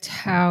liked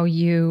how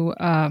you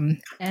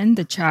end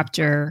the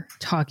chapter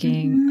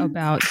talking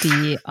about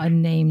the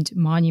unnamed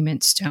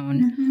monument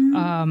stone.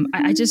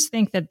 I just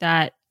think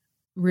that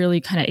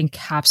really kind of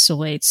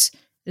encapsulates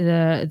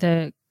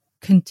the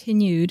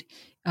continued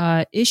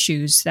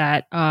issues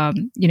that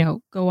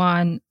go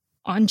on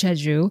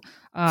Jeju,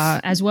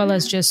 as well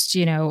as just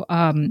in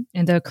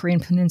the Korean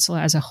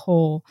Peninsula as a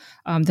whole.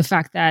 The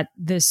fact that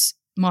this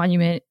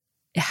monument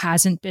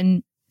hasn't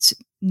been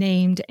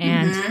named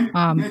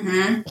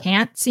and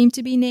can't seem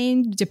to be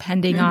named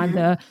depending on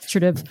the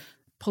sort of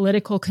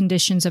political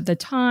conditions of the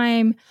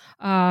time.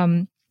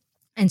 And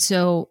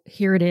so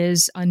here it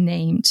is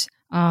unnamed,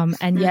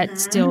 and yet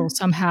still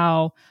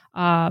somehow,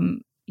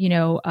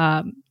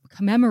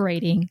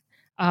 commemorating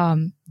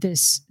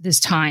this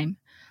time.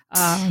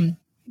 No,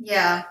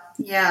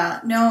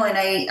 and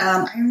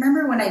I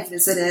remember when I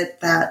visited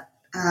that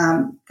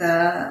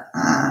the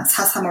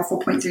Sasamor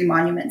 4.3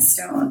 Monument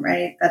Stone,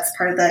 right? That's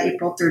part of the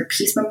April 3rd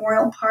Peace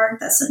Memorial Park.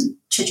 That's in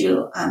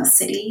Jeju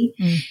City.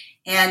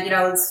 And,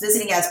 I was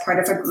visiting as part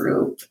of a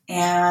group,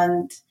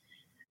 and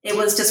it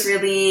was just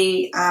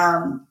really,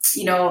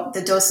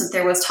 the docent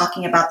there was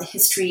talking about the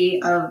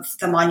history of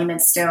the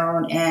monument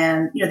stone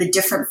and, the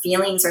different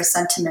feelings or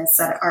sentiments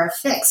that are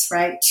affixed,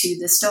 right, to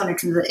the stone in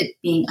terms of it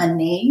being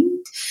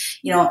unnamed,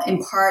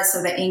 in part,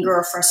 so the anger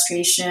or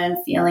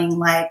frustration feeling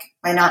like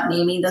by not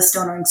naming the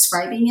stone or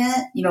inscribing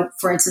it,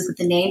 for instance, with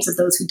the names of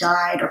those who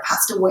died or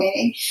passed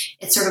away,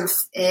 it's a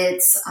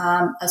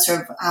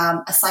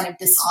sign of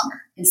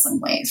dishonor in some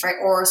ways, right,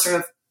 or sort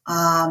of,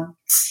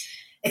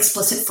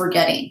 explicit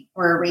forgetting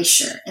or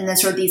erasure. And then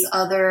sort of these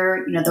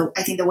other,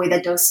 I think the way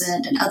that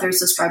docent and others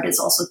described it is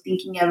also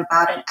thinking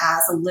about it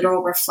as a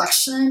literal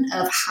reflection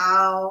of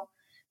how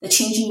the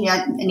changing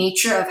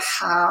nature of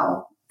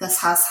how the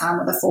Sasham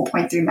or the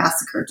 4.3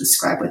 massacre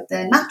described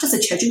within not just a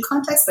Jeju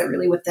context, but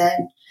really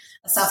within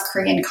a South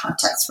Korean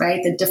context,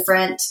 right? The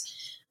different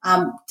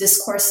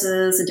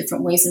discourses, the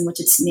different ways in which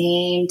it's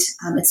named,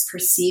 it's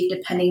perceived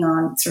depending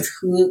on sort of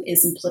who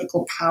is in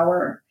political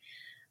power,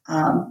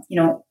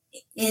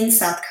 in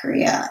South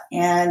Korea.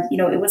 And,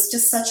 it was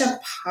just such a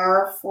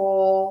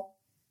powerful,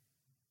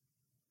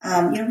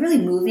 really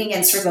moving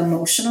and sort of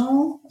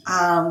emotional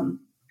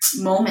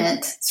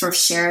moment sort of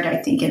shared, I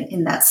think,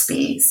 in that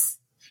space.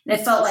 And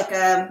it felt like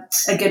a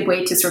good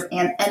way to sort of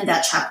end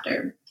that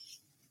chapter.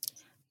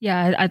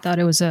 Yeah, I thought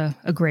it was a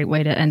great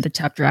way to end the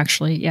chapter,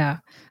 actually.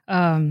 Yeah.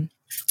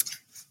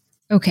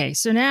 Okay,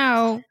 so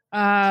now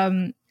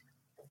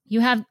you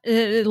have,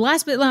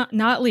 last but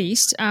not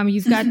least,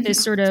 you've got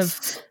this sort of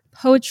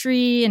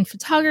poetry and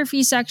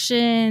photography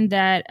section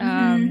that,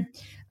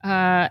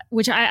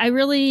 which I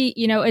really,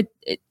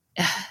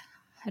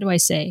 how do I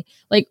say?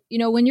 Like,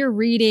 when you're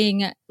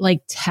reading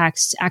like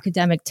text,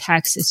 academic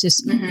text, it's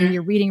just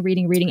you're reading,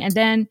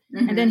 and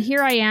then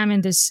here I am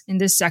in this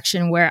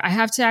section where I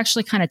have to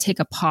actually kind of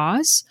take a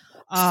pause,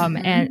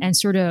 and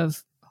sort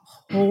of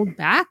hold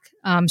back,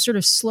 sort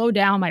of slow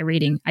down my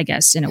reading, I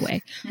guess, in a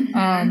way.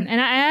 And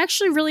I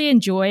actually really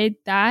enjoyed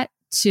that.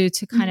 To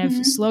kind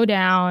of slow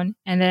down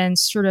and then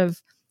sort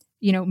of,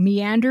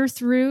 meander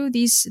through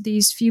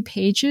these few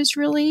pages,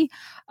 really.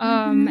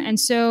 And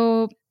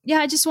so, yeah,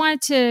 I just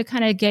wanted to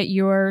kind of get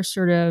your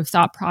sort of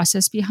thought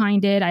process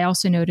behind it. I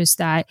also noticed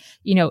that,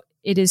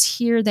 it is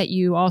here that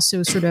you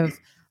also sort of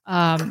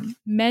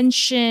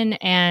mention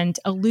and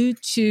allude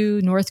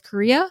to North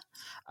Korea.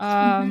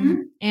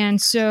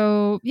 And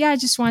so, yeah, I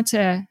just want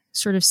to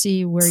sort of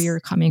see where you're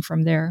coming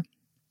from there.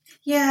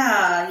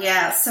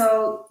 Yeah.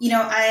 So,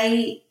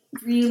 I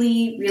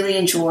really, really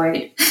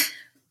enjoyed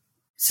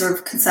sort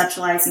of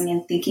conceptualizing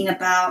and thinking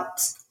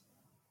about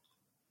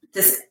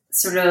this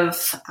sort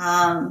of,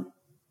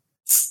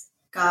 it's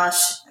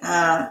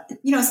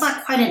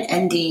not quite an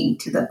ending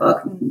to the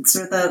book.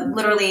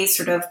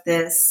 Sort of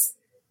this,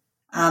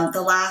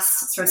 the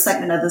last sort of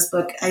segment of this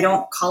book, I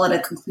don't call it a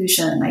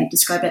conclusion. I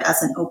describe it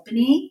as an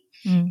opening.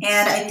 And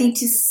I think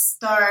to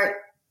start,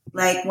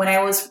 like when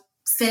I was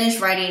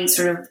finished writing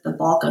sort of the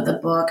bulk of the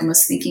book and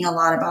was thinking a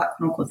lot about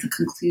quote unquote the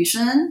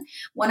conclusion,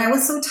 when I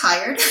was so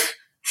tired,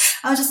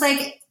 I was just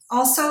like,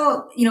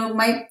 also,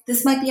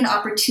 this might be an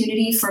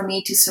opportunity for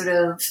me to sort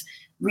of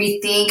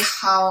rethink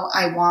how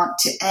I want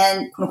to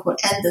end, quote unquote,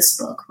 end this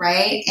book,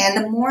 right? And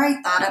the more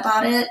I thought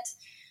about it,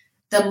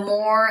 the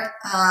more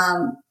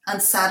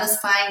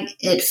unsatisfying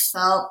it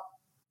felt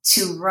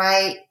to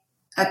write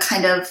a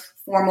kind of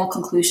formal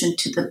conclusion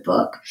to the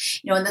book,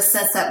 in the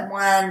sense that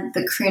one,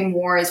 the Korean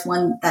War is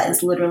one that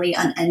is literally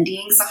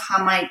unending. So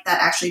how might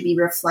that actually be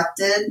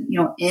reflected,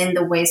 in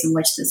the ways in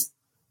which this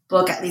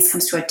book at least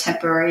comes to a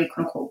temporary,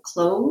 quote unquote,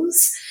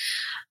 close?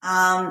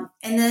 And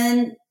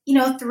then,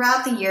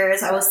 throughout the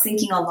years, I was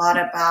thinking a lot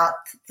about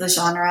the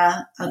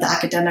genre of the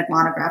academic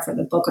monograph or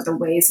the book, or the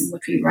ways in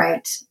which we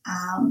write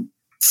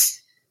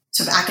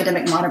sort of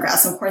academic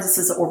monographs. And of course, this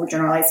is an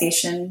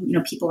overgeneralization.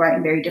 People write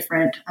in very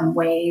different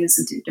ways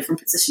and do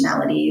different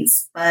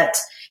positionalities. But,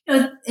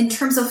 in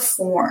terms of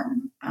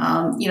form,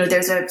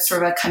 there's a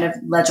sort of a kind of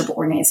legible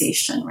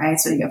organization, right?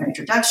 So you have an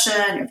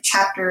introduction, you have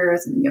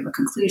chapters, and you have a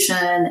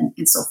conclusion,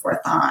 and so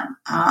forth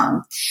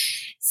on.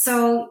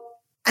 So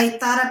I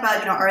thought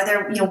about,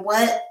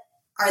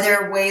 are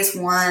there ways,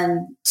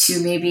 one, to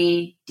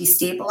maybe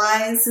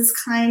destabilize this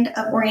kind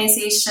of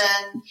organization?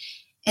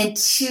 And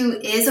two,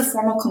 is a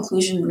formal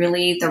conclusion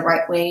really the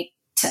right way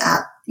to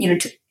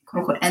quote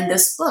unquote end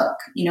this book?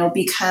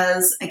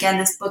 Because again,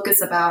 this book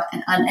is about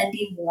an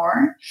unending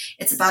war.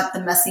 It's about the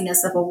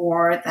messiness of a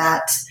war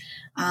that,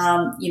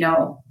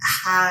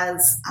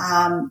 has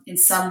in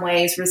some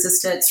ways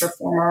resisted sort of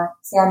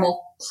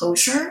formal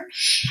closure.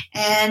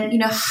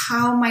 And,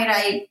 how might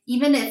I,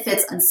 even if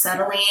it's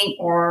unsettling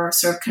or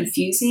sort of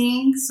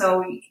confusing.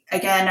 So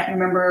again, I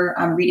remember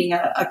reading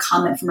a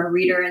comment from a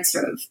reader and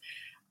sort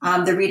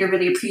of the reader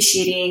really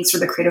appreciating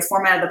sort of the creative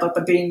format of the book,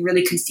 but being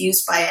really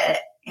confused by it.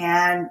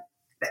 And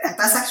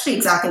that's actually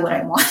exactly what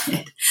I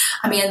wanted.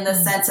 I mean, in the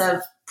sense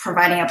of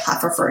providing a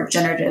platform for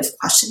generative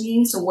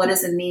questioning. So what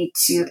does it mean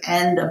to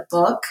end a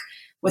book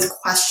with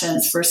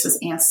questions versus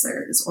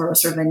answers, or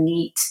sort of a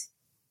neat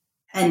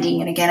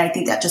ending? And again, I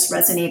think that just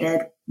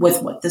resonated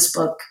with what this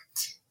book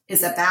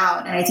is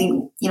about. And I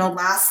think,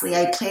 lastly,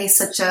 I play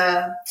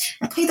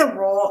the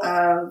role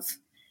of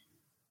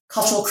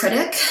cultural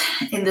critic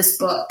in this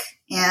book.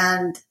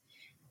 And,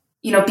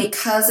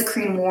 because the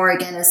Korean War,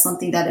 again, is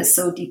something that is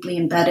so deeply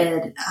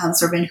embedded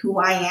sort of in who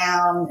I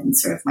am and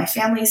sort of my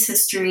family's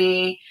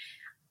history,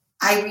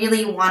 I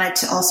really wanted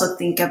to also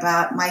think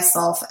about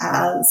myself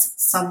as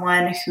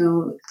someone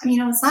who,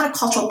 is not a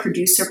cultural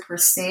producer per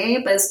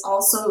se, but is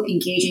also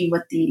engaging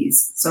with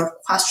these sort of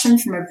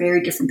questions from a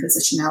very different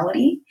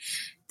positionality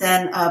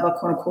than of a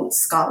quote unquote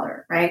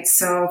scholar, right?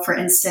 So for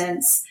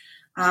instance,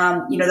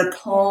 the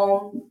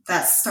poem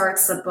that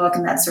starts the book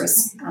and that's sort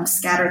of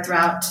scattered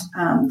throughout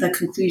the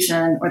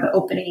conclusion or the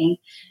opening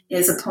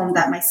is a poem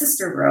that my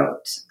sister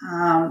wrote.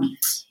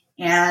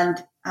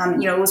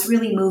 It was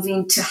really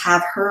moving to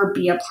have her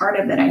be a part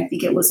of it. I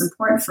think it was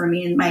important for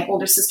me. And my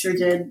older sister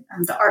did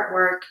the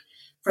artwork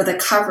for the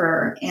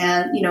cover.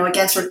 And,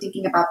 again, sort of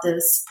thinking about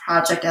this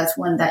project as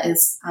one that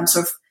is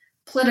sort of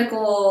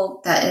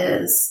political, that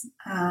is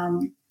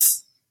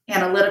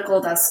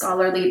analytical, that's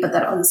scholarly, but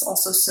that is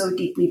also so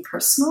deeply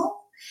personal.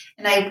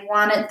 And I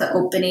wanted the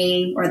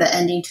opening or the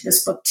ending to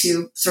this book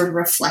to sort of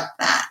reflect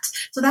that.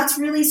 So that's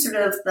really sort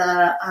of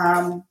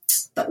the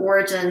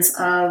origins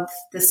of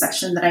this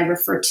section that I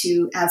refer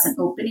to as an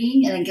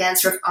opening. And again,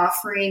 sort of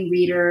offering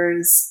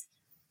readers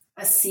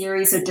a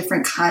series of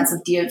different kinds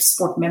of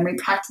diasporic memory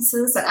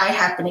practices that I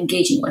have been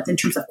engaging with in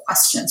terms of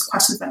questions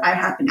that I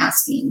have been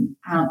asking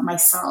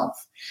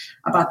myself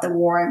about the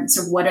war and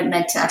sort of what it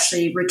meant to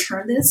actually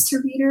return this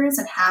to readers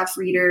and have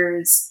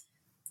readers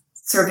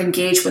sort of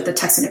engage with the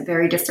text in a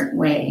very different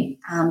way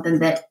than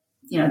that,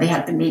 they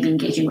had been maybe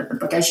engaging with the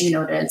book, as you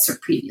noted, sort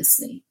of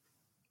previously.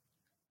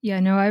 Yeah,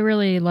 no, I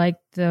really like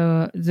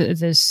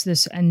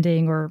this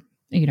ending or,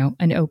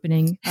 an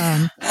opening.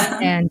 And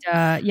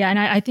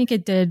I think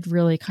it did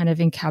really kind of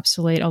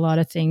encapsulate a lot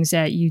of things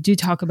that you do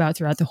talk about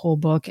throughout the whole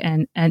book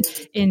and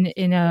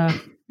in a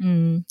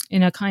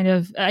kind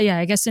of,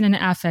 I guess in an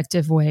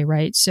affective way,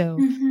 right? So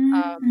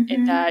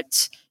in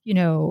that,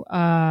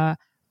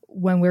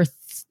 when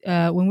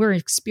we're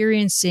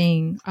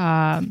experiencing,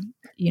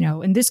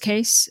 in this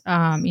case,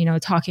 thinking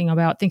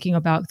about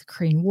the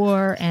Korean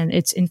War and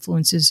its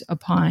influences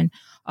upon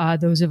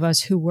those of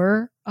us who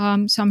were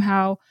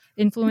somehow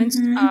influenced.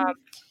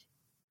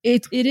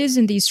 It is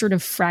in these sort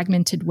of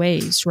fragmented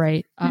ways,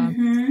 right? It's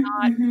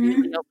not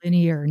really a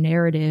linear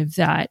narrative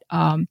that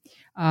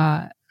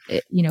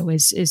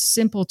is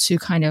simple to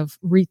kind of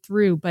read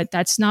through, but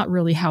that's not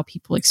really how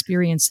people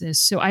experience this.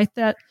 So I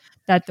thought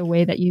that the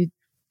way that you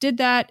did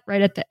that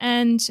right at the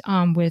end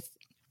with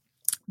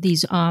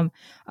these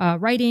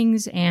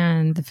writings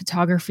and the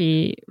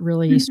photography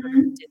really sort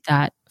of did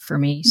that for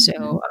me.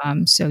 So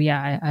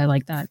I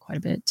like that quite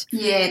a bit.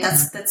 Yeah,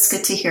 that's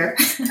good to hear.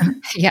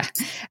 Yeah.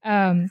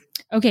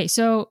 Okay.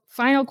 So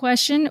final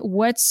question,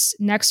 what's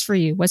next for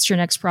you? What's your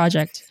next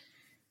project?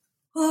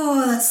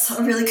 Oh, that's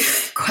a really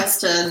good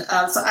question.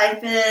 So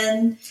I've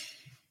been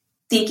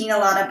thinking a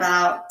lot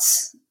about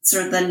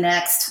sort of the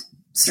next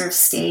sort of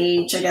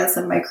stage, I guess,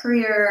 of my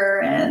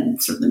career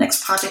and sort of the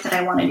next project that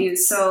I want to do.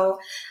 So,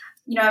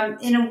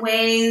 in a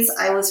ways,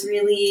 I was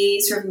really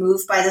sort of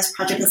moved by this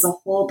project as a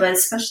whole, but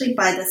especially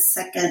by the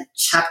second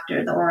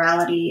chapter, the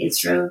orality.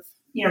 It's sort of,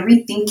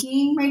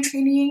 rethinking my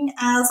training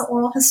as an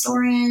oral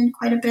historian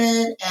quite a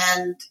bit.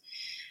 And,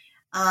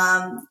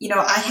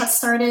 I had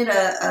started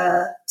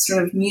a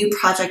sort of new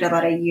project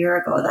about a year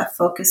ago that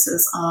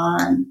focuses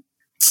on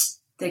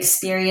the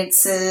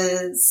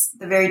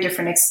very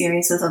different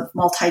experiences of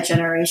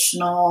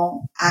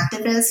multi-generational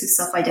activists who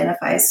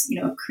self-identify as,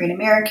 Korean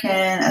American,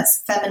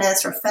 as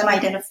feminist or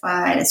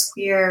femme-identified, as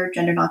queer,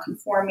 gender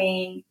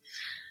nonconforming,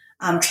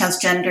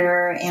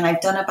 transgender. And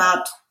I've done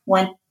about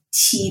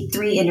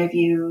 23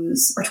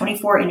 interviews or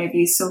 24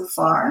 interviews so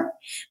far.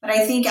 But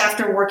I think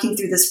after working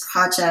through this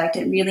project,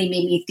 it really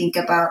made me think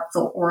about the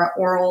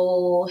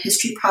oral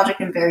history project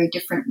in very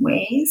different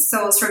ways.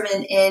 So sort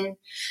of in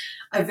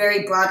a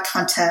very broad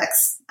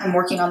context, I'm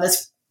working on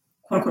this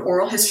quote-unquote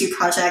oral history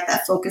project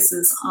that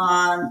focuses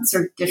on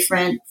sort of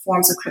different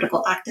forms of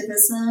critical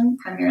activism,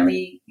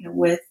 primarily,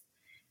 with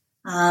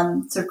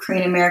sort of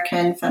Korean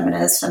American,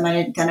 feminist,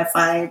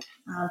 femme-identified,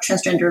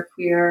 transgender,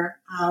 queer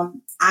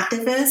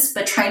activists,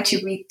 but trying to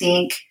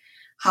rethink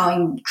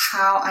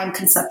how I'm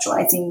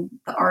conceptualizing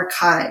the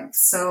archive.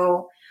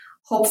 So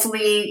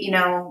hopefully,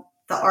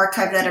 the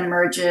archive that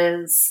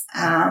emerges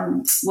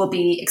will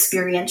be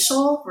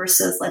experiential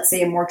versus, let's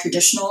say, a more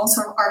traditional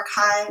sort of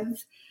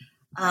archive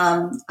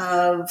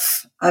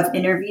of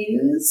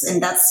interviews.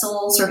 And that's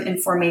still sort of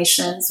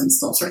information. So I'm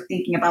still sort of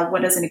thinking about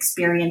what does an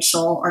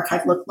experiential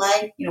archive look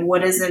like?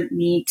 What does it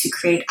mean to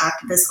create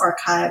activist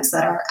archives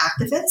that are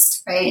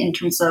activist, right? In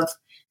terms of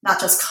not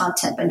just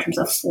content, but in terms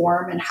of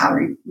form and how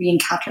we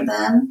encounter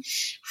them.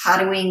 How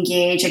do we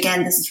engage?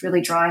 Again, this is really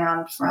drawing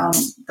on from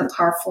the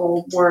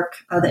powerful work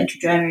of the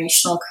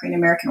Intergenerational Korean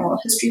American Oral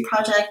History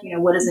Project.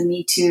 What does it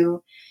mean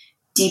to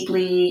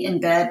deeply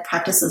embed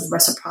practices of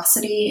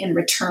reciprocity and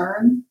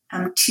return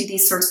to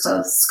these sorts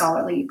of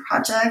scholarly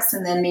projects?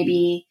 And then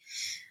maybe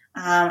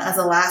As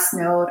a last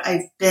note,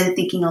 I've been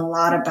thinking a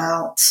lot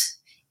about,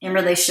 in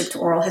relationship to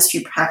oral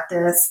history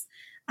practice,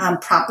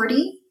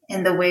 property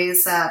and the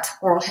ways that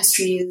oral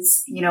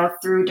histories,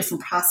 through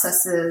different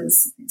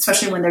processes,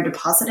 especially when they're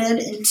deposited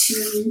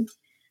into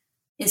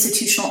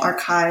institutional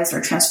archives,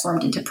 are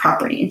transformed into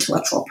property,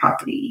 intellectual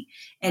property,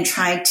 and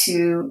try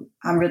to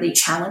really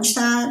challenge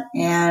that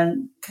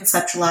and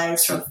conceptualize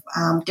sort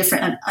of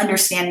different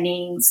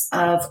understandings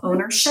of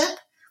ownership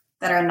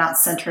that are not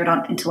centered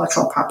on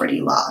intellectual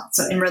property law.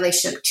 So in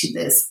relationship to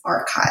this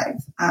archive.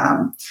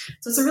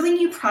 So it's a really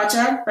new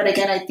project, but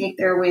again, I think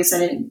there are ways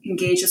that it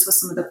engages with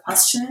some of the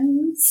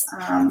questions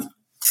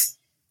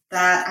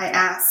that I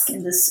ask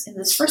in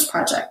this first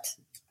project.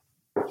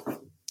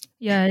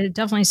 Yeah, I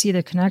definitely see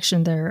the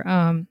connection there.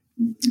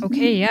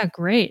 Okay, yeah,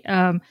 great.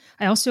 I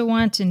also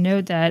want to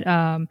note that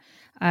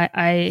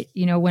I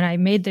when I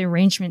made the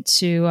arrangement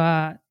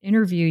to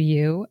interview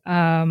you,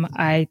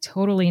 I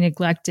totally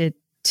neglected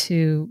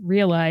to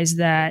realize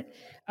that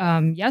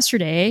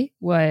yesterday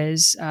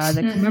was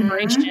the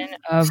commemoration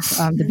of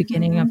the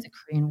beginning of the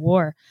Korean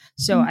War.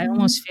 So I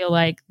almost feel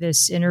like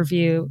this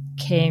interview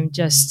came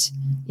just,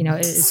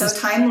 it's so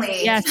just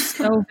timely. Yes,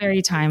 so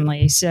very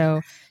timely.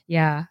 So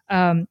yeah,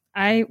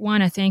 I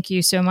want to thank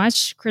you so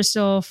much,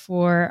 Crystal,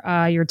 for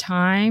your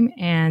time.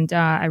 And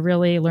I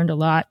really learned a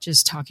lot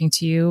just talking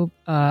to you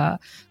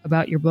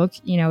about your book.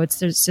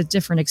 It's a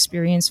different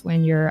experience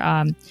when you're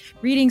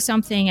reading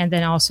something and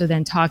then also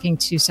then talking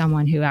to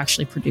someone who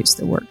actually produced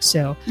the work.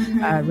 So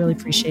I really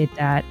appreciate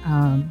that.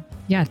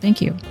 Yeah,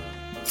 thank you.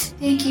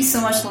 Thank you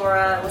so much,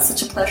 Laura. It was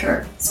such a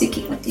pleasure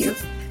speaking with you.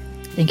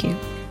 Thank you.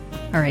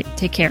 All right,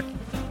 take care.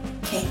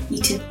 Okay,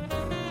 you too.